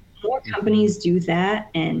 And if more companies do that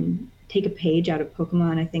and take a page out of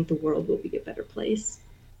Pokemon, I think the world will be a better place.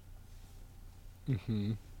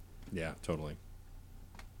 Yeah, totally.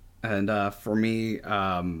 And for me,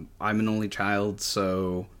 I'm an only child,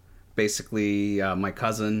 so basically my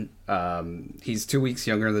cousin, he's 2 weeks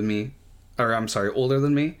younger than me, or I'm sorry, older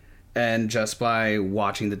than me. And just by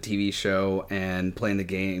watching the TV show and playing the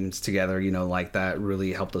games together, you know, like that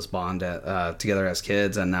really helped us bond together as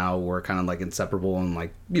kids. And now we're kind of like inseparable, and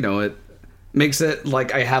like, you know, it makes it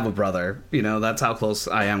like I have a brother, you know, that's how close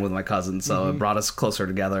I am with my cousin. So it brought us closer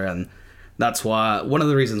together. And that's why, one of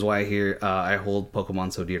the reasons why I hold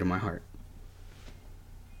Pokemon so dear to my heart.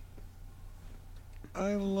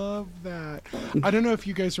 I love that. I don't know if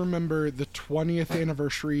you guys remember the 20th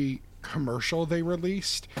anniversary commercial they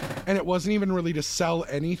released, and it wasn't even really to sell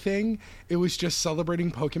anything. It was just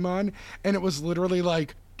celebrating Pokemon, and it was literally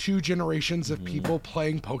like 2 generations of people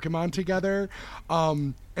playing Pokemon together.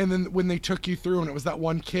 And then when they took you through, and it was that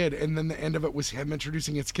one kid, and then the end of it was him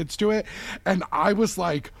introducing his kids to it, and I was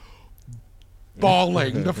like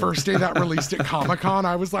bawling the first day that released at Comic-Con.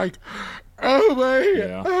 I was like, oh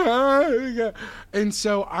my God. And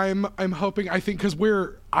so I'm hoping, I think, because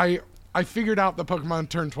I figured out that Pokemon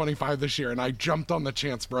turned 25 this year, and I jumped on the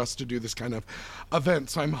chance for us to do this kind of event.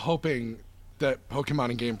 So I'm hoping that Pokemon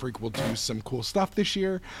and Game Freak will do some cool stuff this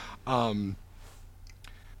year.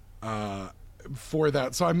 For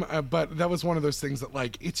that. So but that was one of those things that,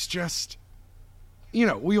 like, it's just, you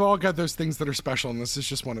know, we all got those things that are special, and this is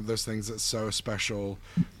just one of those things that's so special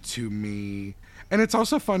to me. And it's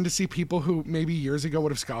also fun to see people who maybe years ago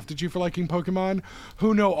would have scoffed at you for liking Pokemon,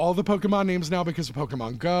 who know all the Pokemon names now because of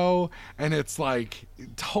Pokemon Go, and it's like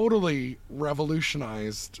totally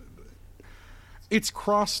revolutionized. It's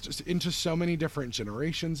crossed into so many different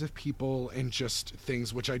generations of people and just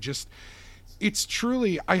things, which it's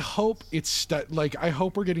truly, I hope I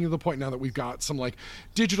hope we're getting to the point now that we've got some like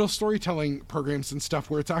digital storytelling programs and stuff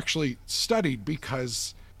where it's actually studied,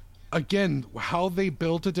 because again, how they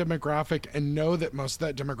build a demographic and know that most of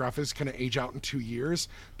that demographic is going to age out in 2 years,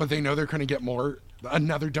 but they know they're going to get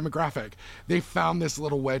another demographic. They found this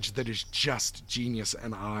little wedge that is just genius,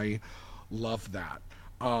 and I love that.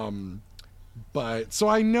 But so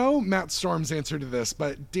I know Matt Storm's answer to this,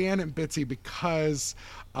 but Dan and Bitsy, because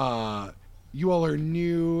you all are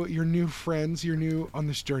new, you're new friends, you're new on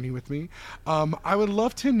this journey with me. I would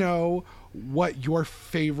love to know what your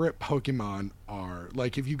favorite Pokemon are.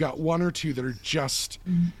 Like, if you got one or two that are just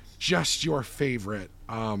your favorite,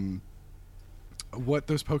 what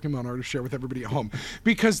those Pokemon are to share with everybody at home.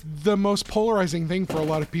 Because the most polarizing thing for a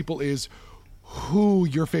lot of people is who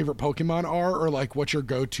your favorite Pokemon are, or like what your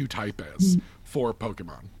go-to type is for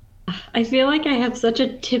Pokemon. I feel like I have such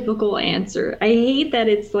a typical answer. I hate that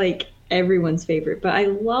it's like everyone's favorite, but I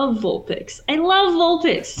love Vulpix. I love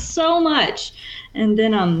Vulpix so much. And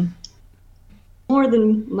then more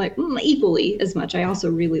than like equally as much, I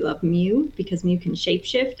also really love Mew, because Mew can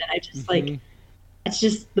shapeshift, and I just like, it's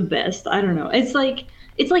just the best. I don't know. It's like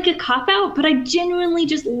a cop-out, but I genuinely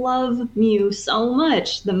just love Mew so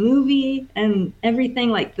much. The movie and everything,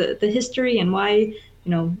 like the history and why,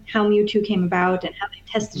 you know, how Mewtwo came about and how they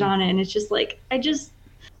tested on it. And it's just like,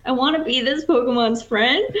 I want to be this Pokemon's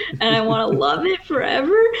friend, and I want to love it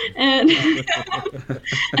forever, and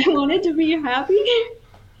I want it to be happy.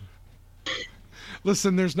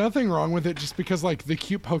 Listen, there's nothing wrong with it, just because, like, the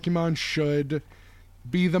cute Pokemon should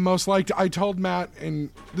be the most liked. I told Matt, and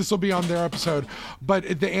this will be on their episode,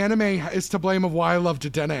 but the anime is to blame of why I love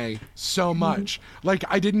Dedenne so much. Like,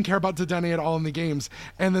 I didn't care about Dedenne at all in the games,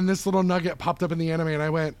 and then this little nugget popped up in the anime, and I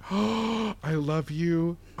went, oh, I love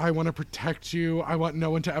you. I want to protect you. I want no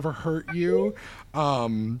one to ever hurt you.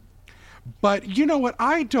 But you know what?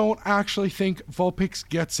 I don't actually think Vulpix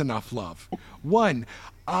gets enough love. One,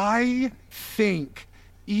 I think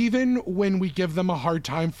even when we give them a hard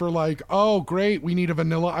time for like, oh, great, we need a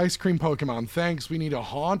vanilla ice cream Pokemon. Thanks. We need a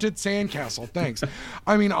haunted sandcastle. Thanks.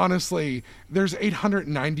 I mean, honestly, there's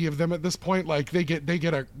 890 of them at this point. Like, they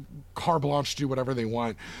get a carte blanche to do whatever they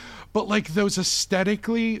want. But like those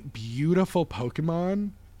aesthetically beautiful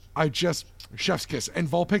Pokemon, chef's kiss. And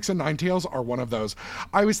Vulpix and Ninetales are one of those.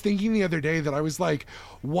 I was thinking the other day that I was like,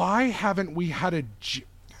 why haven't we had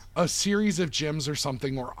a series of gyms or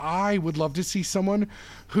something where I would love to see someone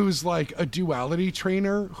who's like a duality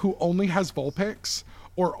trainer who only has Vulpix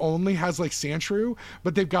or only has like Sandshrew,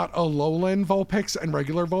 but they've got a lowland Vulpix and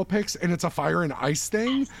regular Vulpix, and it's a fire and ice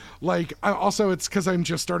thing. Like, it's because I'm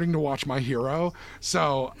just starting to watch My Hero,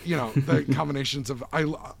 so you know the combinations of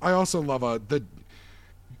I also love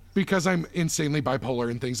because I'm insanely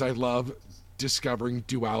bipolar and things. I love discovering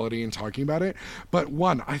duality and talking about it. But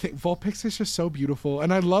one, I think Vulpix is just so beautiful,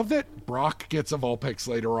 and I love that Brock gets a Vulpix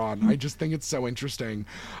later on. I just think it's so interesting.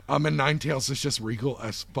 And Ninetales is just regal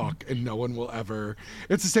as fuck, and no one will ever.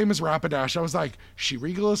 It's the same as Rapidash. I was like, she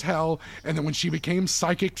regal as hell, and then when she became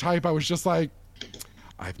psychic type, I was just like,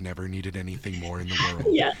 I've never needed anything more in the world.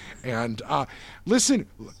 Yeah. And listen,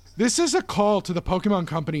 this is a call to the Pokemon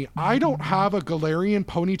Company. I don't have a Galarian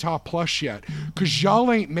Ponyta plush yet because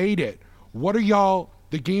y'all ain't made it. What are y'all?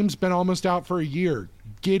 The game's been almost out for a year.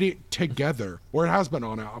 Get it together. Or it has been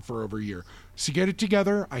out for over a year. So get it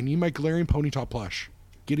together. I need my Galarian Ponyta plush.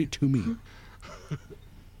 Get it to me.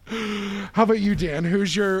 How about you, Dan? Who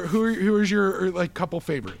is your like couple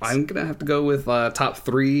favorites? I'm gonna have to go with top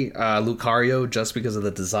three. Lucario, just because of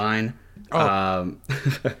the design. And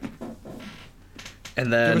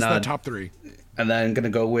then give us that top three. And then gonna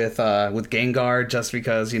go with Gengar, just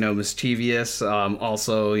because, you know, mischievous,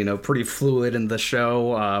 also, you know, pretty fluid in the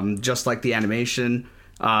show, just like the animation,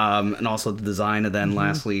 and also the design. And then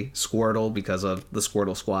lastly, Squirtle, because of the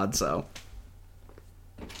Squirtle Squad. So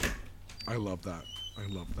I love that.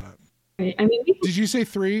 I mean, did you say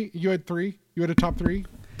three? You had three? You had a top three?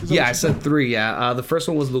 Yeah, I said three. Yeah, the first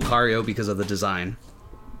one was Lucario because of the design.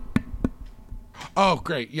 Oh,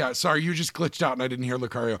 great. Yeah, sorry, you just glitched out and I didn't hear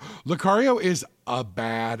Lucario. Lucario is a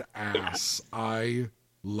badass. I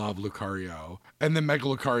love Lucario. And then Mega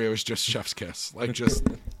Lucario is just chef's kiss. Like, just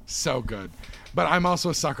so good. But I'm also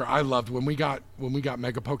a sucker. I loved when we got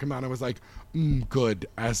Mega Pokemon, I was like, good,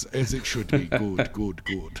 as it should be.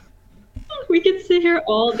 Good. We could sit here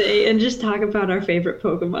all day and just talk about our favorite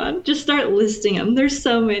Pokemon. Just start listing them. There's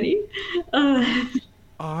so many.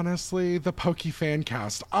 Honestly, the Poke Fan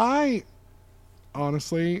Cast.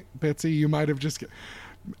 Honestly, Bitsy, you might have just...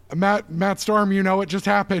 Matt Storm, you know what just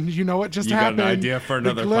happened. You got an idea for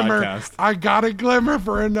another glimmer, podcast. I got a glimmer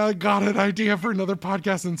for got an idea for another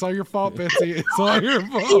podcast, and it's all your fault, Bitsy. It's all your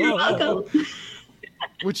fault. You're welcome.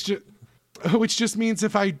 Which just means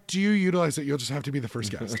if I do utilize it, you'll just have to be the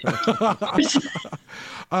first guest.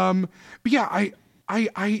 But yeah,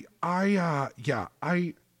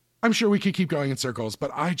 I'm sure we could keep going in circles,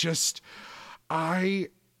 but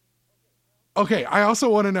okay, I also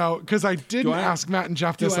want to know, because I didn't ask Matt and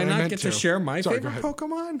Jeff this, Do I and I not meant get to share my favorite favorite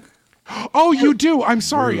Pokemon? Oh, you do. I'm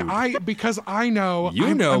sorry. Rude. Because I know. You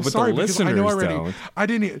I'm know, but sorry, the because I know listeners already. don't. I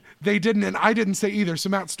didn't. They didn't, and I didn't say either. So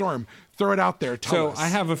Matt Storm, throw it out there. Tell us. I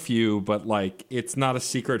have a few, but like it's not a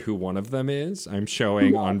secret who one of them is. I'm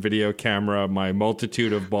showing on video camera my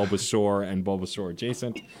multitude of Bulbasaur and Bulbasaur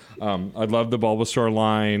adjacent. I love the Bulbasaur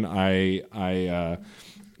line.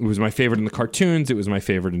 It was my favorite in the cartoons. It was my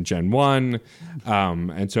favorite in Gen 1.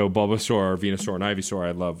 And so Bulbasaur, Venusaur, and Ivysaur,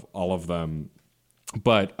 I love all of them.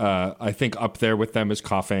 But I think up there with them is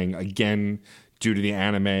Coughing. Again, due to the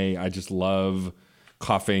anime, I just love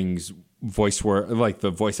Coughing's voice work, like the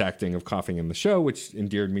voice acting of Coughing in the show, which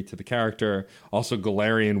endeared me to the character. Also,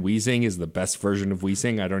 Galarian Weezing is the best version of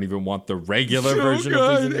Weezing. I don't even want the regular version of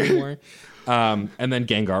Weezing anymore. And then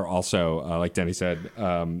Gengar also, like Denny said,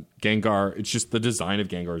 Gengar, it's just the design of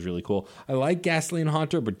Gengar is really cool. I like Ghastly and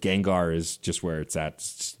Haunter, but Gengar is just where it's at.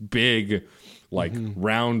 It's just big, like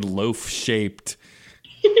round loaf-shaped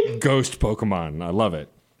ghost Pokemon. I love it.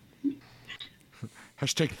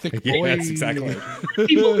 Hashtag thick Yeah, boy. that's exactly it.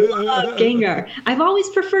 People love Gengar. I've always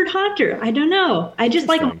preferred Haunter. I don't know. I just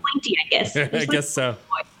like him pointy, I guess. I guess so.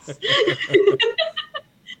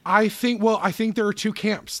 I think there are two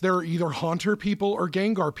camps. There are either Haunter people or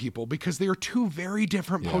Gengar people, because they are two very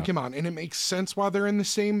different Pokemon, and it makes sense why they're in the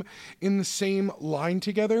same line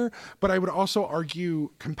together. But I would also argue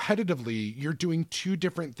competitively, you're doing two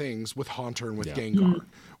different things with Haunter and with Gengar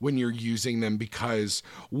when you're using them, because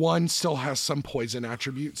one still has some poison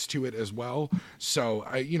attributes to it as well. So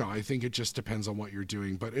I think it just depends on what you're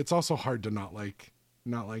doing, but it's also hard to not like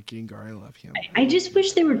Gengar. I love him. I just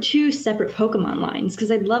wish there were two separate Pokemon lines, because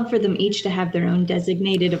I'd love for them each to have their own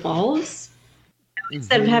designated evolves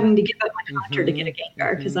instead of having to give up my Haunter to get a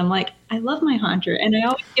Gengar, because I'm like, I love my Haunter, and I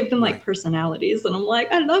always give them like personalities, and I'm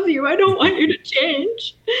like, I love you, I don't want you to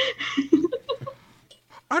change.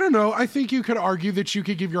 I don't know. I think you could argue that you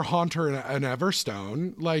could give your Haunter an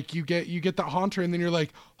Everstone. Like you get the Haunter, and then you're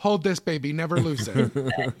like, hold this, baby, never lose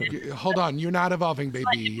it. Hold on, you're not evolving, baby.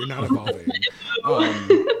 You're not evolving.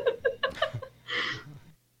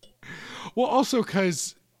 Well, also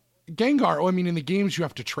because Gengar, in the games you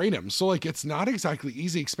have to train him, so like it's not exactly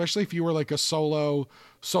easy, especially if you were like a solo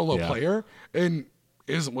player, and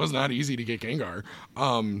was not easy to get Gengar.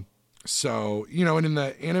 So, and in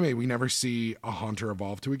the anime, we never see a Haunter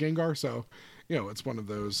evolve to a Gengar. So, it's one of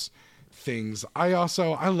those things. I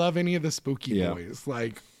love any of the spooky boys.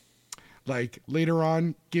 Like later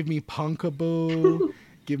on, give me Punkaboo,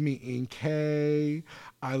 give me Inkay.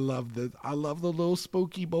 I love the little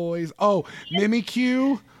spooky boys. Oh,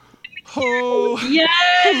 Mimikyu. Oh,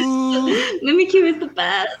 yes! Mimikyu is the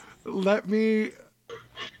best.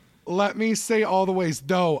 Let me say all the ways.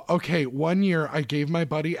 Though, okay, one year I gave my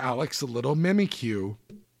buddy Alex a little Mimikyu.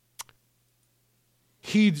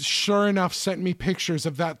 He sure enough sent me pictures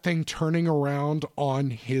of that thing turning around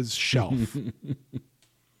on his shelf.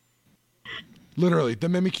 Literally, the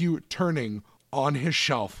Mimikyu turning on his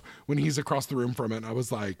shelf when he's across the room from it. And I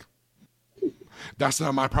was like, that's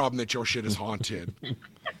not my problem that your shit is haunted.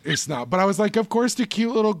 It's not. But I was like, of course the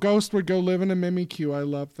cute little ghost would go live in a Mimikyu. I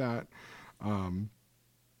love that.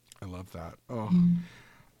 I love that.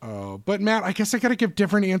 Oh, but Matt, I guess I got to give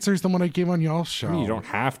different answers than what I gave on y'all's show. You don't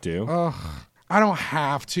have to. I don't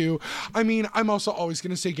have to. I'm also always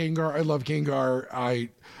going to say Gengar. I love Gengar. I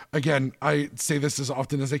say this as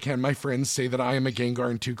often as I can. My friends say that I am a Gengar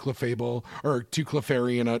and two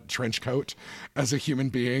Clefairy in a trench coat as a human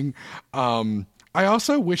being. I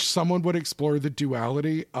also wish someone would explore the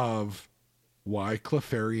duality of why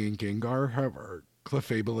Clefairy and Gengar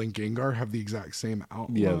Clefable and Gengar have the exact same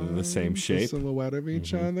outline. Yeah, they're the same shape. The silhouette of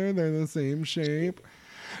each other. They're the same shape.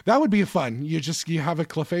 That would be fun. You have a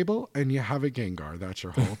Clefable and you have a Gengar. That's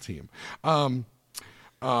your whole team.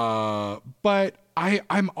 But I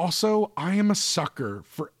am a sucker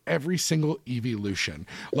for every single evolution.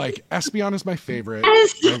 Like Espeon is my favorite.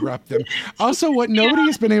 I rep them. Also, what nobody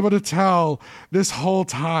has been able to tell this whole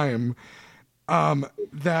time,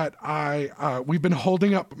 that we've been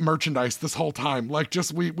holding up merchandise this whole time. Like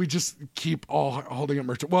we just keep all holding up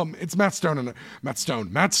merchandise. Well, it's Matt Stone.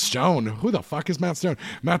 Who the fuck is Matt Stone?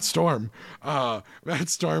 Matt Storm. Matt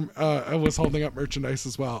Storm was holding up merchandise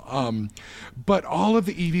as well. But all of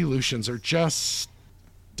the evolutions are just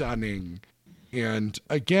stunning. And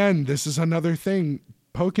again, this is another thing.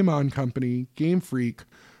 Pokemon Company, Game Freak,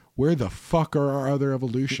 where the fuck are our other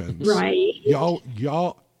evolutions? Right.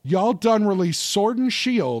 Y'all done release Sword and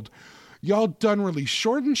Shield. Y'all done release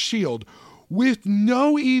Sword and Shield with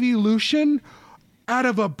no evolution out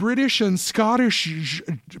of a British and Scottish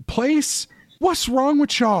place. What's wrong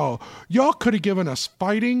with y'all? Y'all could have given us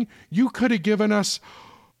fighting. You could have given us,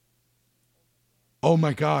 oh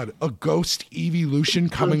my God, a ghost evolution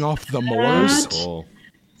coming off the moors. Cool.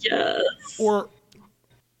 Yes. Or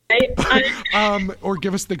or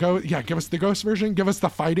give us the ghost version. Give us the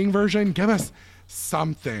fighting version. Give us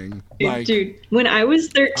something. Like, dude, when I was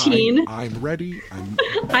 13, I'm ready.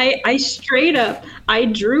 I straight up, I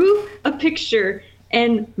drew a picture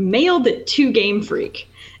and mailed it to Game Freak.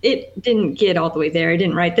 It didn't get all the way there. I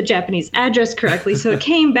didn't write the Japanese address correctly, so it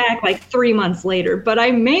came back like 3 months later. But I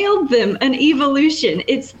mailed them an evolution.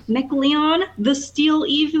 It's Mechleon, the Steel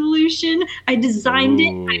Evolution. I designed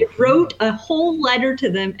it. I wrote a whole letter to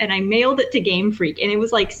them, and I mailed it to Game Freak, and it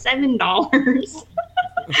was like $7.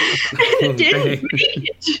 And it didn't make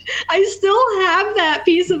it. I still have that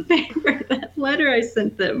piece of paper, that letter I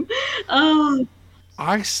sent them.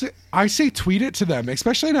 I say tweet it to them,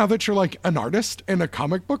 especially now that you're like an artist and a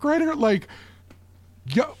comic book writer. Like,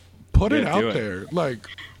 put it out there. Like,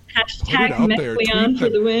 hashtag Mechleon for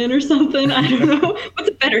the win or something. I don't know. What's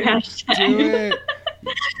a better hashtag?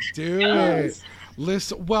 Do it.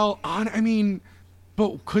 Listen,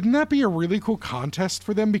 but couldn't that be a really cool contest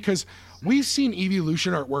for them? Because we've seen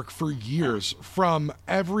evolution artwork for years from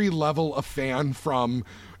every level of fan, from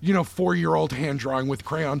 4-year-old hand drawing with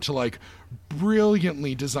crayon to like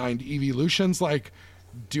brilliantly designed evolutions. Like,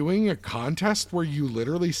 doing a contest where you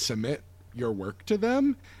literally submit your work to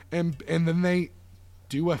them and then they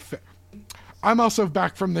do I'm also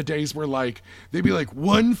back from the days where like they'd be like,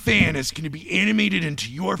 one fan is going to be animated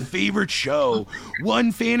into your favorite show.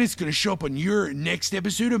 One fan is going to show up on your next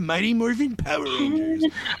episode of Mighty Morphin Power Rangers.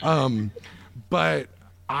 But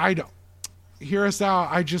I don't hear us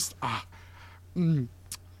out.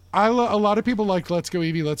 A lot of people like Let's Go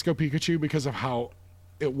Eevee, Let's Go Pikachu because of how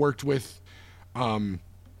it worked with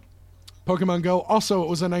Pokemon Go. Also, it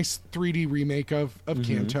was a nice 3D remake of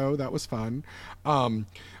Kanto. That was fun.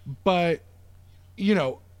 But,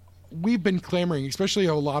 we've been clamoring, especially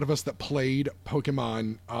a lot of us that played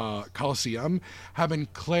Pokemon Coliseum, have been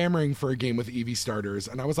clamoring for a game with Eevee starters.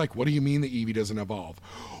 And I was like, what do you mean the Eevee doesn't evolve?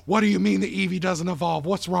 What do you mean the Eevee doesn't evolve?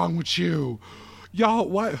 What's wrong with you? Y'all,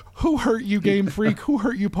 what? Who hurt you, Game Freak? Who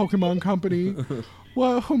hurt you, Pokemon Company?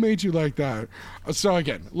 Well, who made you like that? So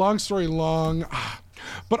again, long story long.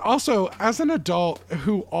 But also, as an adult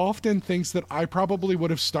who often thinks that I probably would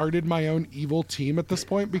have started my own evil team at this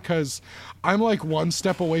point because I'm like one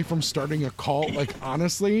step away from starting a cult. Like,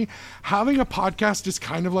 honestly, having a podcast is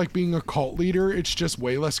kind of like being a cult leader. It's just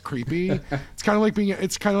way less creepy. It's kind of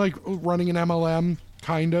like running an MLM,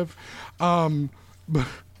 kind of.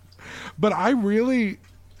 But I really,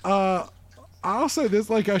 I'll say this,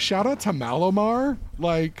 like, a shout out to Malamar.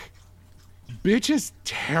 Like, bitch is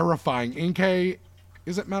terrifying. Inkay,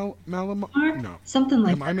 is it Malamar? No. Something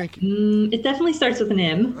like Am I making... it definitely starts with an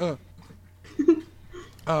M.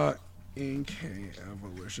 Inkay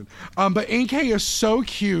evolution. But Inkay is so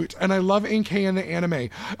cute, and I love Inkay in the anime.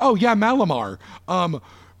 Oh, yeah, Malamar.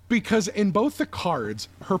 Because in both the cards,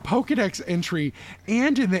 her Pokedex entry,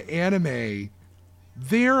 and in the anime,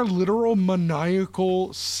 they're literal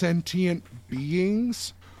maniacal sentient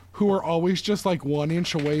beings who are always just like 1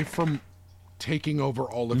 inch away from taking over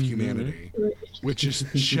all of humanity, which is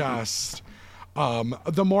just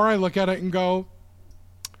the more I look at it and go,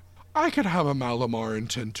 I could have a Malamar and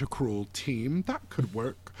Tentacruel team. That could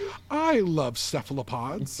work. I love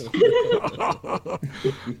cephalopods.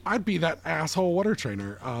 I'd be that asshole water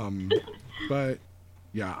trainer. But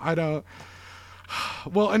yeah, I don't.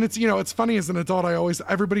 Well, and it's, it's funny as an adult,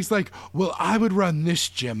 everybody's like, well, I would run this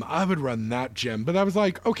gym, I would run that gym. But I was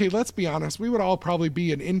like, okay, let's be honest. We would all probably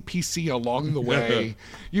be an NPC along the way.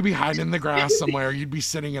 You'd be hiding in the grass somewhere. You'd be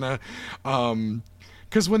sitting in a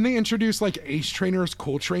Because when they introduced like ace trainers,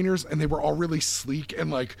 cool trainers, and they were all really sleek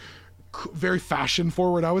and like very fashion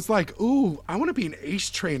forward, I was like, ooh, I want to be an ace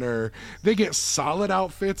trainer. They get solid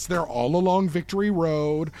outfits. They're all along Victory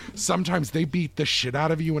Road. Sometimes they beat the shit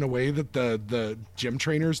out of you in a way that the gym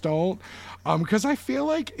trainers don't. Because I feel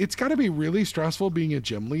like it's got to be really stressful being a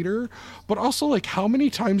gym leader. But also, like, how many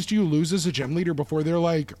times do you lose as a gym leader before they're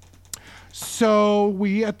like, so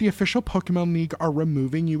we at the official Pokemon League are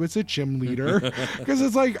removing you as a gym leader? Because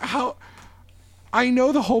it's like, how... I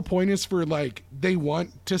know the whole point is for, like, they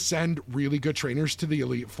want to send really good trainers to the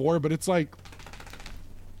Elite Four, but it's like,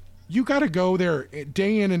 you got to go there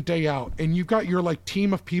day in and day out, and you've got your, like,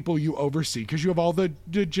 team of people you oversee, because you have all the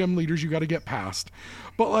gym leaders you got to get past.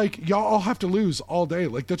 But, like, y'all all have to lose all day.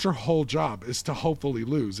 Like, that's your whole job, is to hopefully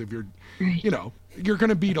lose. If you're, you know, you're going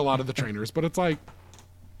to beat a lot of the trainers, but it's like,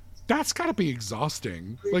 that's got to be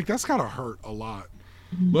exhausting. Like, that's got to hurt a lot.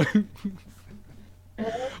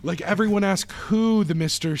 Like everyone asks who the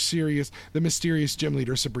mysterious gym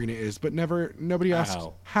leader Sabrina is, but nobody asks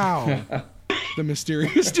how the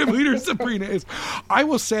mysterious gym leader Sabrina is. I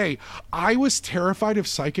will say, I was terrified of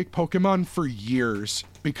psychic Pokemon for years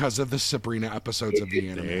because of the Sabrina episodes of the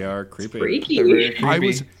anime. They are creepy. Freaky. I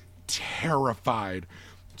was terrified.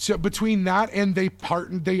 So between that and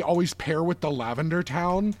they always pair with the Lavender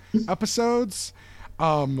Town episodes,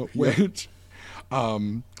 which.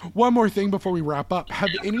 One more thing before we wrap up. Have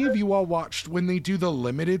any of you all watched when they do the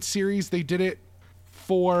limited series? They did it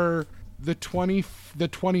for the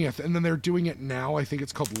 20th, and then they're doing it now. I think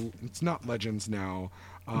it's not Legends now.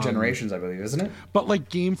 Generations, I believe, isn't it? But like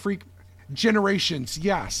Game Freak Generations,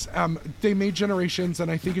 yes. They made Generations,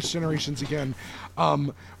 and I think it's Generations again,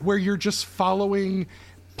 where you're just following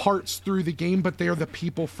parts through the game, but they're the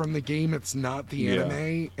people from the game. It's not the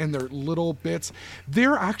anime, and they're little bits.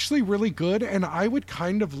 They're actually really good, and I would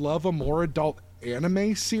kind of love a more adult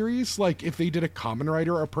anime series. Like if they did a Kamen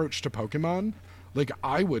Rider approach to Pokemon, like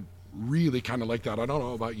I would really kind of like that. I don't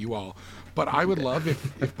know about you all, but I would love if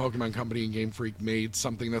Pokemon Company and Game Freak made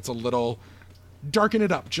something that's a little, darken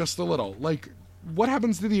it up just a little. Like what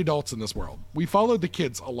happens to the adults in this world? We followed the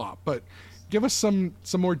kids a lot, but give us some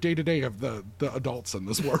more day-to-day of the adults in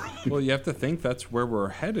this world. Well, you have to think that's where we're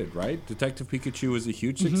headed, right? Detective Pikachu was a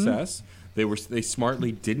huge success. They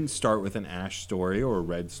smartly didn't start with an Ash story or a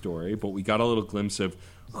Red story, but we got a little glimpse of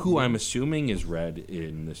who I'm assuming is Red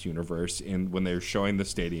in this universe when they're showing the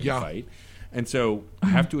stadium fight. And so I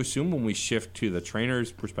have to assume when we shift to the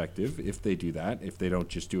trainer's perspective, if they do that, if they don't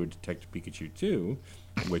just do a Detective Pikachu 2,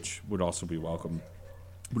 which would also be welcome.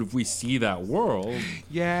 But if we see that world,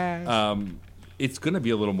 it's going to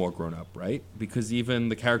be a little more grown up, right? Because even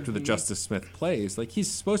the character that Justice Smith plays, like he's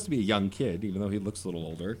supposed to be a young kid, even though he looks a little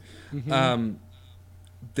older.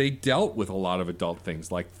 They dealt with a lot of adult things,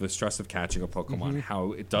 like the stress of catching a Pokemon,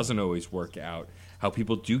 how it doesn't always work out, how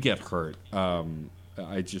people do get hurt.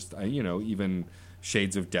 Even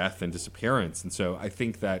shades of death and disappearance. And so I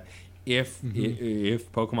think that if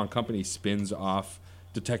Pokemon Company spins off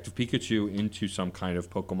Detective Pikachu into some kind of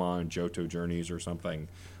Pokemon Johto Journeys or something,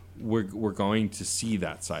 we're going to see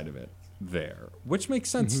that side of it there, which makes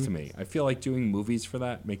sense to me. I feel like doing movies for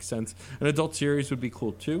that makes sense. An adult series would be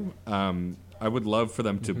cool too. I would love for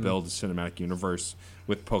them to build a cinematic universe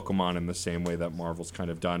with Pokemon in the same way that Marvel's kind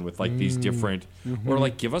of done with like these different, or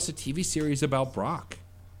like give us a TV series about Brock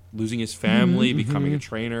losing his family, becoming a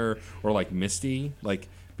trainer, or like Misty, like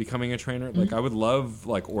becoming a trainer. Like I would love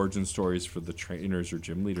like origin stories for the trainers or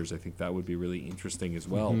gym leaders. I think that would be really interesting as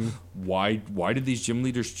well. Why did these gym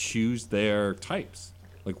leaders choose their types?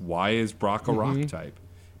 Like why is Brock a rock type?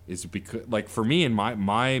 Is it because, like, for me and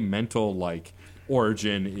my mental like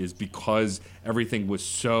origin is because everything was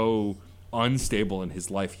so unstable in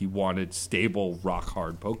his life, he wanted stable rock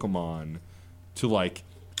hard Pokemon to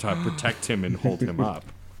protect him and hold him up,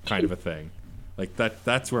 kind of a thing. Like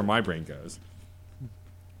that's where my brain goes.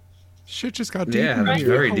 Shit just got deep. Yeah, that's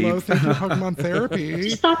very Hello, deep. thank you, Pokemon Therapy.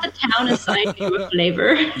 Just thought the town assigned you a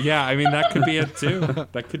flavor. Yeah, I mean, that could be it too.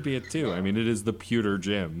 That could be it too. I mean, it is the pewter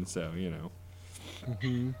gym, so, you know.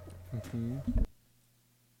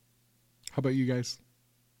 How about you guys?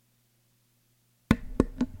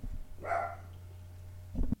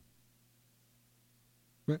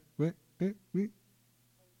 What?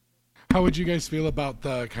 How would you guys feel about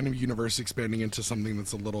the kind of universe expanding into something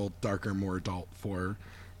that's a little darker, more adult for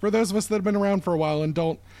those of us that have been around for a while and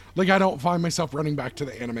don't, like, I don't find myself running back to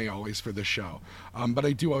the anime always for this show. But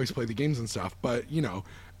I do always play the games and stuff. But, you know,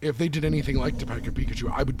 if they did anything like Detective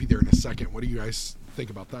Pikachu, I would be there in a second. What do you guys think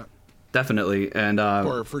about that? Definitely. And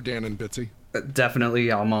for Dan and Bitsy?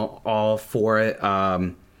 Definitely, I'm all for it.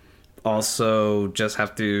 Also, just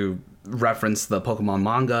have to reference the Pokemon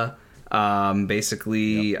manga.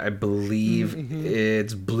 Basically, I believe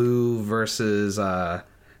it's Blue versus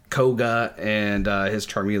Koga, and his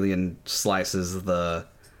Charmeleon slices the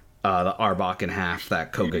Arbok in half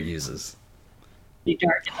that Koga uses. Pretty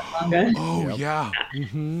dark in the manga. Oh, yeah.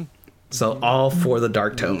 So all for the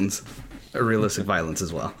dark tones. Realistic violence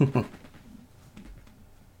as well. Oh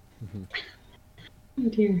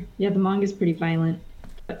dear. Yeah, the manga's pretty violent.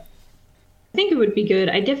 But I think it would be good.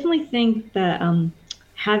 I definitely think that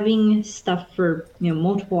having stuff for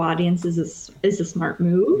multiple audiences is a smart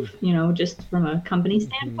move. Just from a company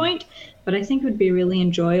standpoint. But I think it would be really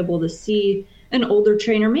enjoyable to see an older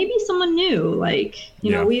trainer, maybe someone new. Like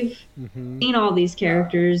we've seen all these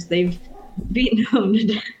characters. They've beaten them to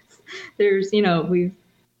death. There's it's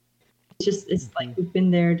like we've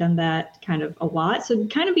been there, done that kind of a lot. So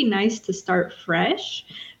it'd kind of be nice to start fresh,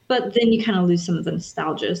 but then you kind of lose some of the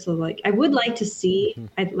nostalgia. So like, I would like to see,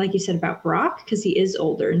 like you said about Brock, because he is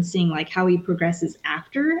older, and seeing like how he progresses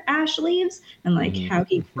after Ash leaves, and like how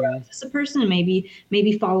he grows as a person, and maybe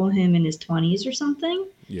follow him in his 20s or something.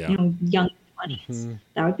 Yeah. Young 20s.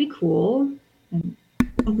 That would be cool. And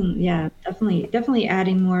something, yeah, definitely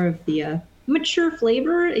adding more of the mature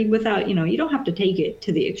flavor without, you don't have to take it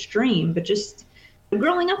to the extreme, but just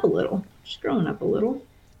growing up a little.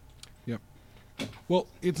 Yep. Well,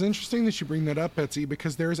 it's interesting that you bring that up, Betsy,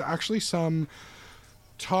 because there's actually some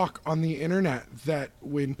talk on the internet that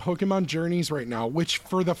when Pokemon Journeys right now, which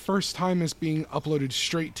for the first time is being uploaded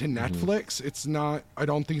straight to Netflix, it's not, I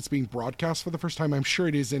don't think it's being broadcast for the first time. I'm sure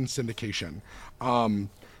it is in syndication.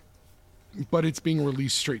 But it's being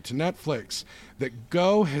released straight to Netflix, that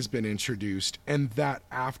Go has been introduced, and that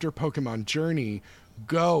after Pokemon Journey,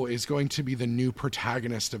 Go is going to be the new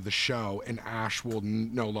protagonist of the show, and Ash will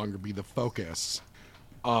no longer be the focus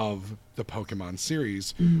of the Pokemon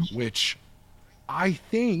series, which I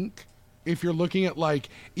think if you're looking at like,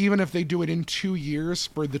 even if they do it in 2 years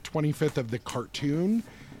for the 25th of the cartoon,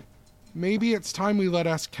 maybe it's time we let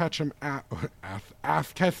Ash Ketchum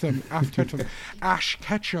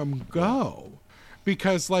go.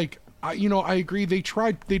 Because like, I agree, they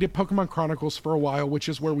did Pokemon Chronicles for a while, which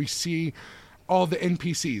is where we see all the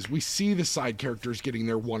NPCs. We see the side characters getting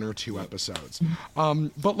their 1 or 2 episodes.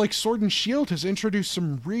 But like Sword and Shield has introduced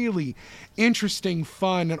some really interesting,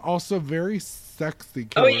 fun, and also very sexy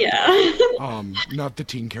characters. Oh yeah. Not the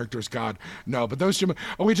teen characters, God. No, but those two,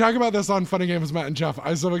 we talk about this on Funny Games, Matt and Jeff.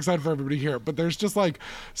 I'm so excited for everybody here. But there's just like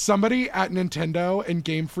somebody at Nintendo and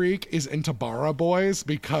Game Freak is into Bara boys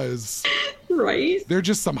because right. They're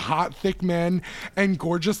just some hot, thick men and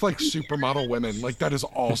gorgeous, like supermodel women. Like that is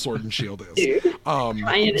all Sword and Shield is.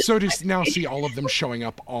 So to now see all of them showing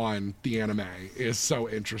up on the anime is so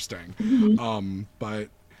interesting. But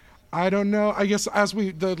I don't know. I guess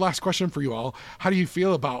the last question for you all, how do you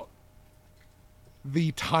feel about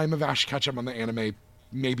the time of Ash Ketchum on the anime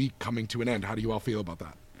maybe coming to an end? How do you all feel about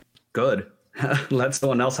that? Good. Let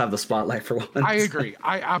someone else have the spotlight for once. I agree.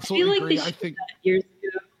 I absolutely agree. I think years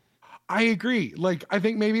ago. I agree. Like, I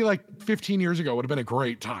think maybe like 15 years ago would have been a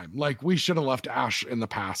great time. Like, we should have left Ash in the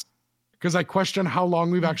past. Because I question how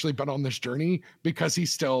long we've actually been on this journey, because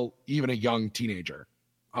he's still even a young teenager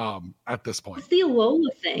at this point. It's the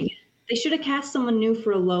Alola thing. They should have cast someone new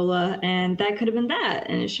for Alola, and that could have been that.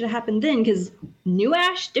 And it should have happened then, because new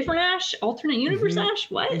Ash, different Ash, alternate universe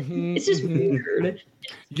Ash, what? It's just weird. It's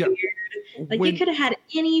weird. Like, you could have had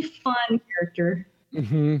any fun character.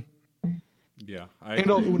 Yeah.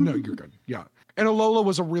 No, you're good. Yeah. And Alola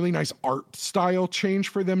was a really nice art style change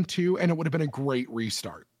for them too, and it would have been a great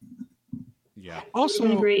restart. Yeah.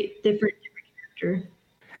 Also a great different character.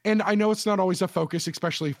 And I know it's not always a focus,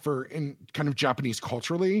 especially for in kind of Japanese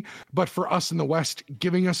culturally, but for us in the West,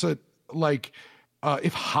 giving us a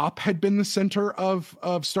if Hop had been the center of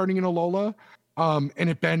starting in Alola, and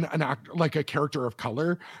it been like a character of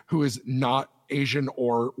color who is not Asian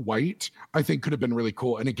or white, I think could have been really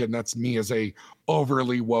cool. And again, that's me as a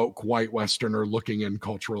overly woke white Westerner looking in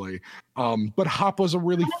culturally. But Hop was a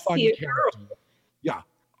really fun character. Yeah.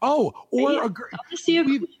 Oh, or to see a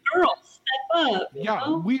girl step up. Yeah,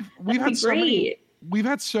 we've had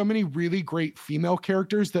so many really great female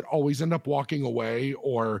characters that always end up walking away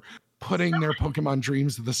or putting their Pokemon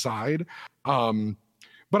dreams to the side.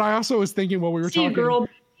 But I also was thinking while we were talking, girl,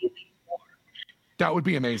 that would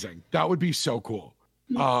be amazing. That would be so cool.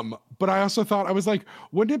 But I also thought, I was like,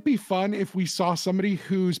 wouldn't it be fun if we saw somebody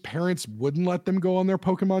whose parents wouldn't let them go on their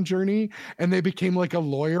Pokemon journey and they became like a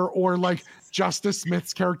lawyer, or like Justice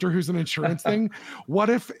Smith's character who's an insurance thing? What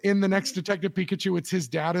if in the next Detective Pikachu, it's his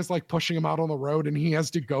dad is like pushing him out on the road and he has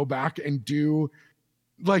to go back and do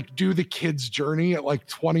like do the kid's journey at like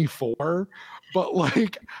 24, but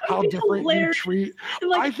like how different you treat.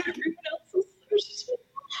 Like, I think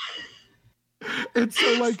it's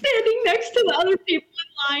so like standing next to the other people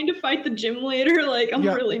in line to fight the gym leader. Like, I'm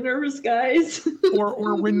really nervous, guys. or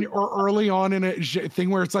early on in a thing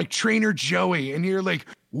where it's like Trainer Joey, and you're like,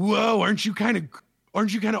 whoa, aren't you kind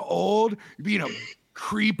of old being a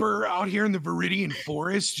creeper out here in the Viridian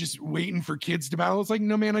Forest just waiting for kids to battle? It's like,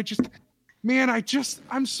 no, man,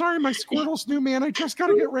 I'm sorry, my Squirtle's new, man. I just got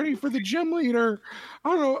to get ready for the gym leader.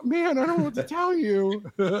 I don't know what to tell you.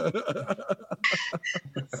 So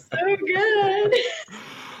good.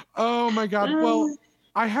 Oh my God. Well,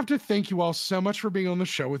 I have to thank you all so much for being on the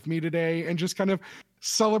show with me today and just kind of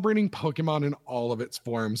celebrating Pokemon in all of its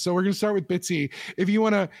forms. So we're going to start with Bitsy. If you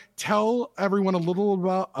want to tell everyone a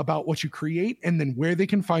little about what you create and then where they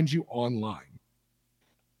can find you online.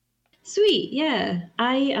 Sweet, yeah.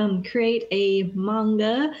 I create a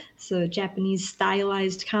manga, so Japanese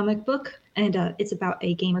stylized comic book, and it's about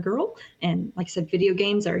a gamer girl. And like I said, video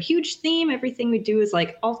games are a huge theme. Everything we do is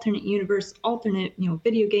like alternate universe, alternate,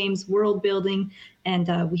 video games, world building.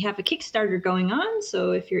 And we have a Kickstarter going on,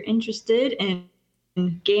 so if you're interested in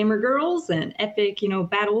gamer girls and epic,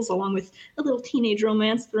 battles along with a little teenage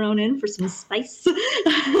romance thrown in for some spice,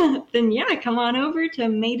 then yeah, come on over to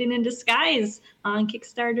Maiden in Disguise on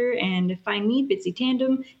Kickstarter and find me, Bitsy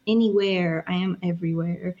Tandem, anywhere. I am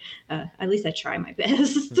everywhere. At least I try my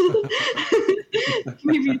best.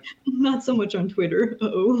 Maybe not so much on Twitter.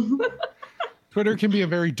 Twitter can be a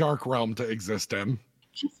very dark realm to exist in.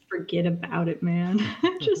 Just forget about it, man.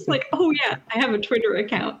 Just like, oh yeah, I have a Twitter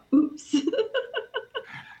account. Oops.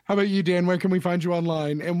 How about you, Dan? Where can we find you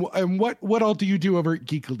online? And what all do you do over at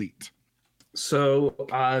Geek Elite? So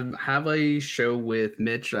I have a show with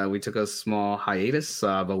Mitch. We took a small hiatus,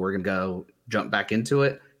 but we're going to jump back into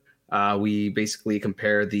it. We basically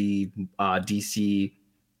compare the DC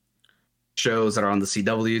shows that are on the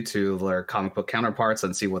CW to their comic book counterparts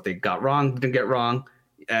and see what they got wrong, didn't get wrong,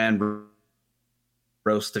 and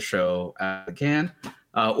roast the show as we can,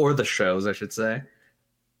 or the shows, I should say.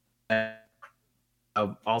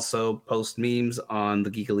 I'll also post memes on the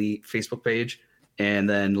Geek Elite Facebook page. And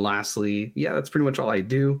then lastly, that's pretty much all I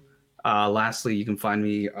do. Lastly, you can find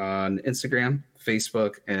me on Instagram,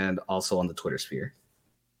 Facebook, and also on the Twitter sphere.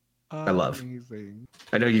 I love. Amazing.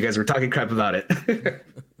 I know you guys were talking crap about it.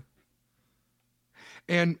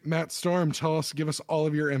 And Matt Storm, give us all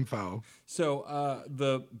of your info. So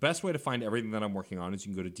the best way to find everything that I'm working on is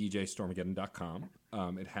you can go to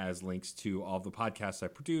djstormageddon.com. It has links to all the podcasts I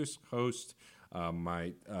produce, host,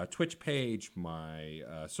 my Twitch page, my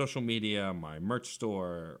social media, my merch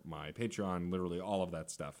store, my Patreon, literally all of that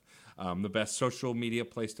stuff. The best social media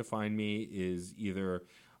place to find me is either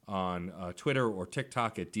on Twitter or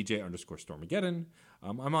TikTok at DJ_Stormageddon.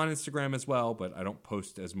 I'm on Instagram as well, but I don't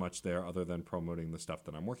post as much there other than promoting the stuff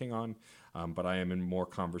that I'm working on. But I am in more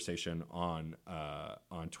conversation on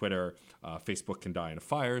Twitter. Facebook can die in a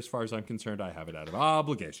fire as far as I'm concerned. I have it out of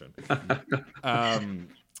obligation.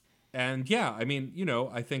 And yeah, I mean,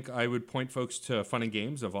 I think I would point folks to Fun and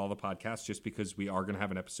Games of all the podcasts just because we are going to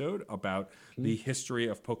have an episode about the history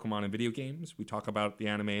of Pokemon and video games. We talk about the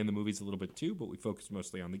anime and the movies a little bit too, but we focus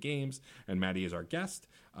mostly on the games, and Maddie is our guest.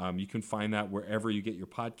 You can find that wherever you get your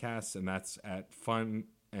podcasts, and that's at Fun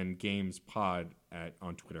and Games Pod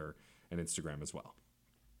on Twitter and Instagram as well.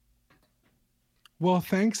 Well,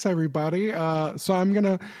 thanks, everybody. So I'm going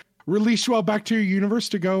to release you all back to your universe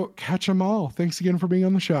to go catch them all. Thanks again for being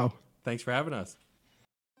on the show. Thanks for having us.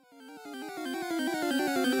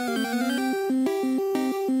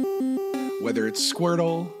 Whether it's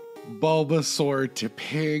Squirtle, Bulbasaur,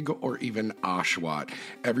 Tepig, or even Oshawott,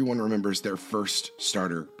 everyone remembers their first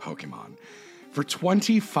starter Pokemon. For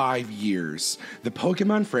 25 years, the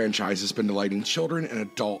Pokemon franchise has been delighting children and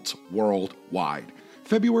adults worldwide.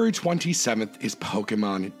 February 27th is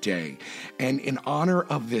Pokemon Day, and in honor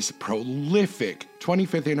of this prolific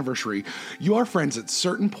 25th anniversary, your friends at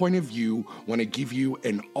Certain Point of View want to give you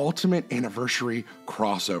an ultimate anniversary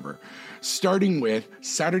crossover. Starting with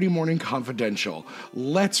Saturday Morning Confidential,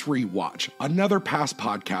 Let's Rewatch, another past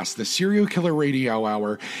podcast, the Serial Killer Radio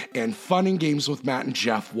Hour, and Fun and Games with Matt and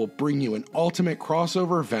Jeff will bring you an ultimate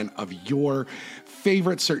crossover event of your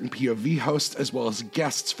favorite Certain POV hosts, as well as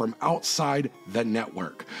guests from outside the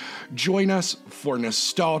network. Join us for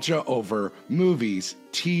nostalgia over movies,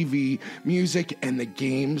 TV, music, and the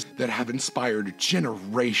games that have inspired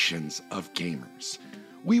generations of gamers.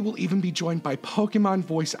 We will even be joined by Pokemon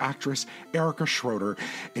voice actress Erica Schroeder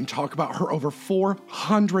and talk about her over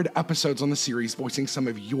 400 episodes on the series voicing some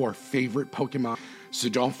of your favorite Pokemon. So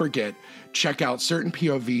don't forget, check out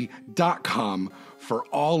certainpov.com for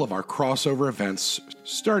all of our crossover events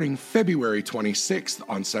starting February 26th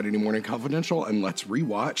on Saturday Morning Confidential and Let's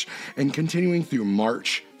Rewatch, and continuing through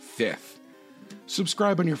March 5th.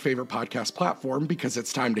 Subscribe on your favorite podcast platform because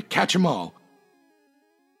it's time to catch 'em all.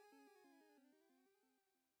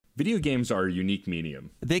 Video games are a unique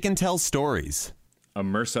medium. They can tell stories,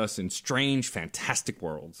 Immerse us in strange, fantastic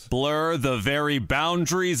worlds. blur the very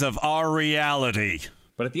boundaries of our reality.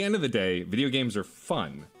 But at the end of the day, video games are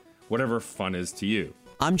fun, whatever fun is to you.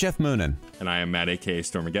 I'm Jeff Moonen, And I am Matt, aka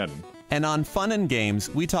Stormageddon. and on Fun and Games,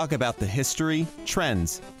 we talk about the history,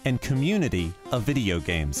 trends, and community of video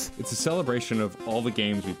games. It's a celebration of all the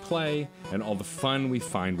games we play and all the fun we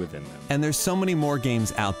find within them. And there's so many more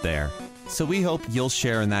games out there, so we hope you'll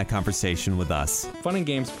share in that conversation with us. Fun and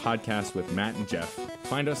Games podcast with Matt and Jeff.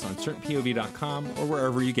 Find us on certainpov.com or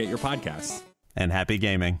wherever you get your podcasts. And happy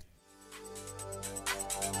gaming.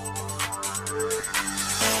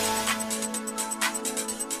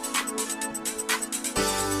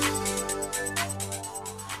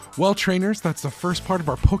 Well, trainers, that's the first part of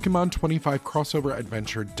our Pokemon 25 crossover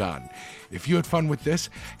adventure done. If you had fun with this,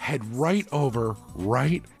 head right over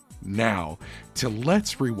right now to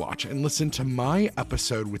Let's Rewatch and listen to my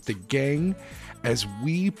episode with the gang as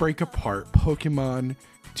we break apart Pokemon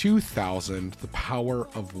 2000, The Power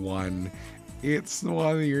of One. It's the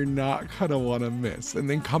one that you're not gonna want to miss. And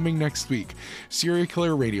then coming next week, Serial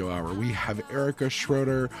Killer Radio Hour, we have Erica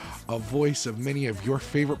Schroeder, a voice of many of your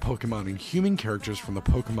favorite Pokemon and human characters from the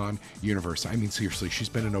Pokemon universe. I mean, seriously, she's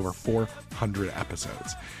been in over 400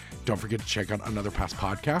 episodes. Don't forget to check out Another Past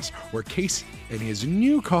Podcast, where Case and his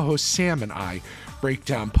new co-host Sam and I break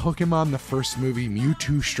down Pokemon the first movie,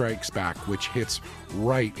 Mewtwo Strikes Back, which hits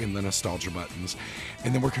right in the nostalgia buttons.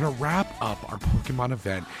 And then we're going to wrap up our Pokemon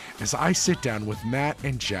event as I sit down with Matt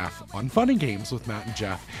and Jeff on Fun and Games with Matt and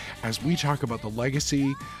Jeff as we talk about the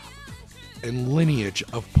legacy and lineage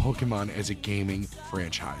of Pokemon as a gaming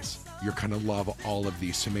franchise. You're going to love all of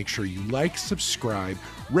these, so make sure you like, subscribe,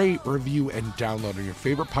 rate, review, and download on your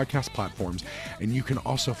favorite podcast platforms. And you can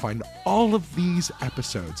also find all of these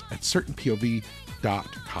episodes at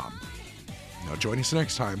certainpov.com. Now join us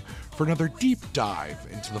next time for another deep dive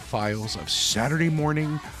into the files of Saturday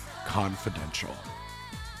Morning Confidential.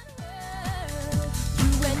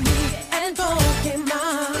 You and me and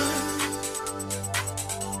Pokemon.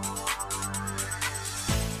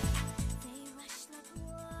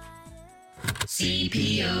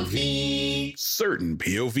 CPOV.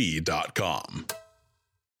 CertainPOV.com.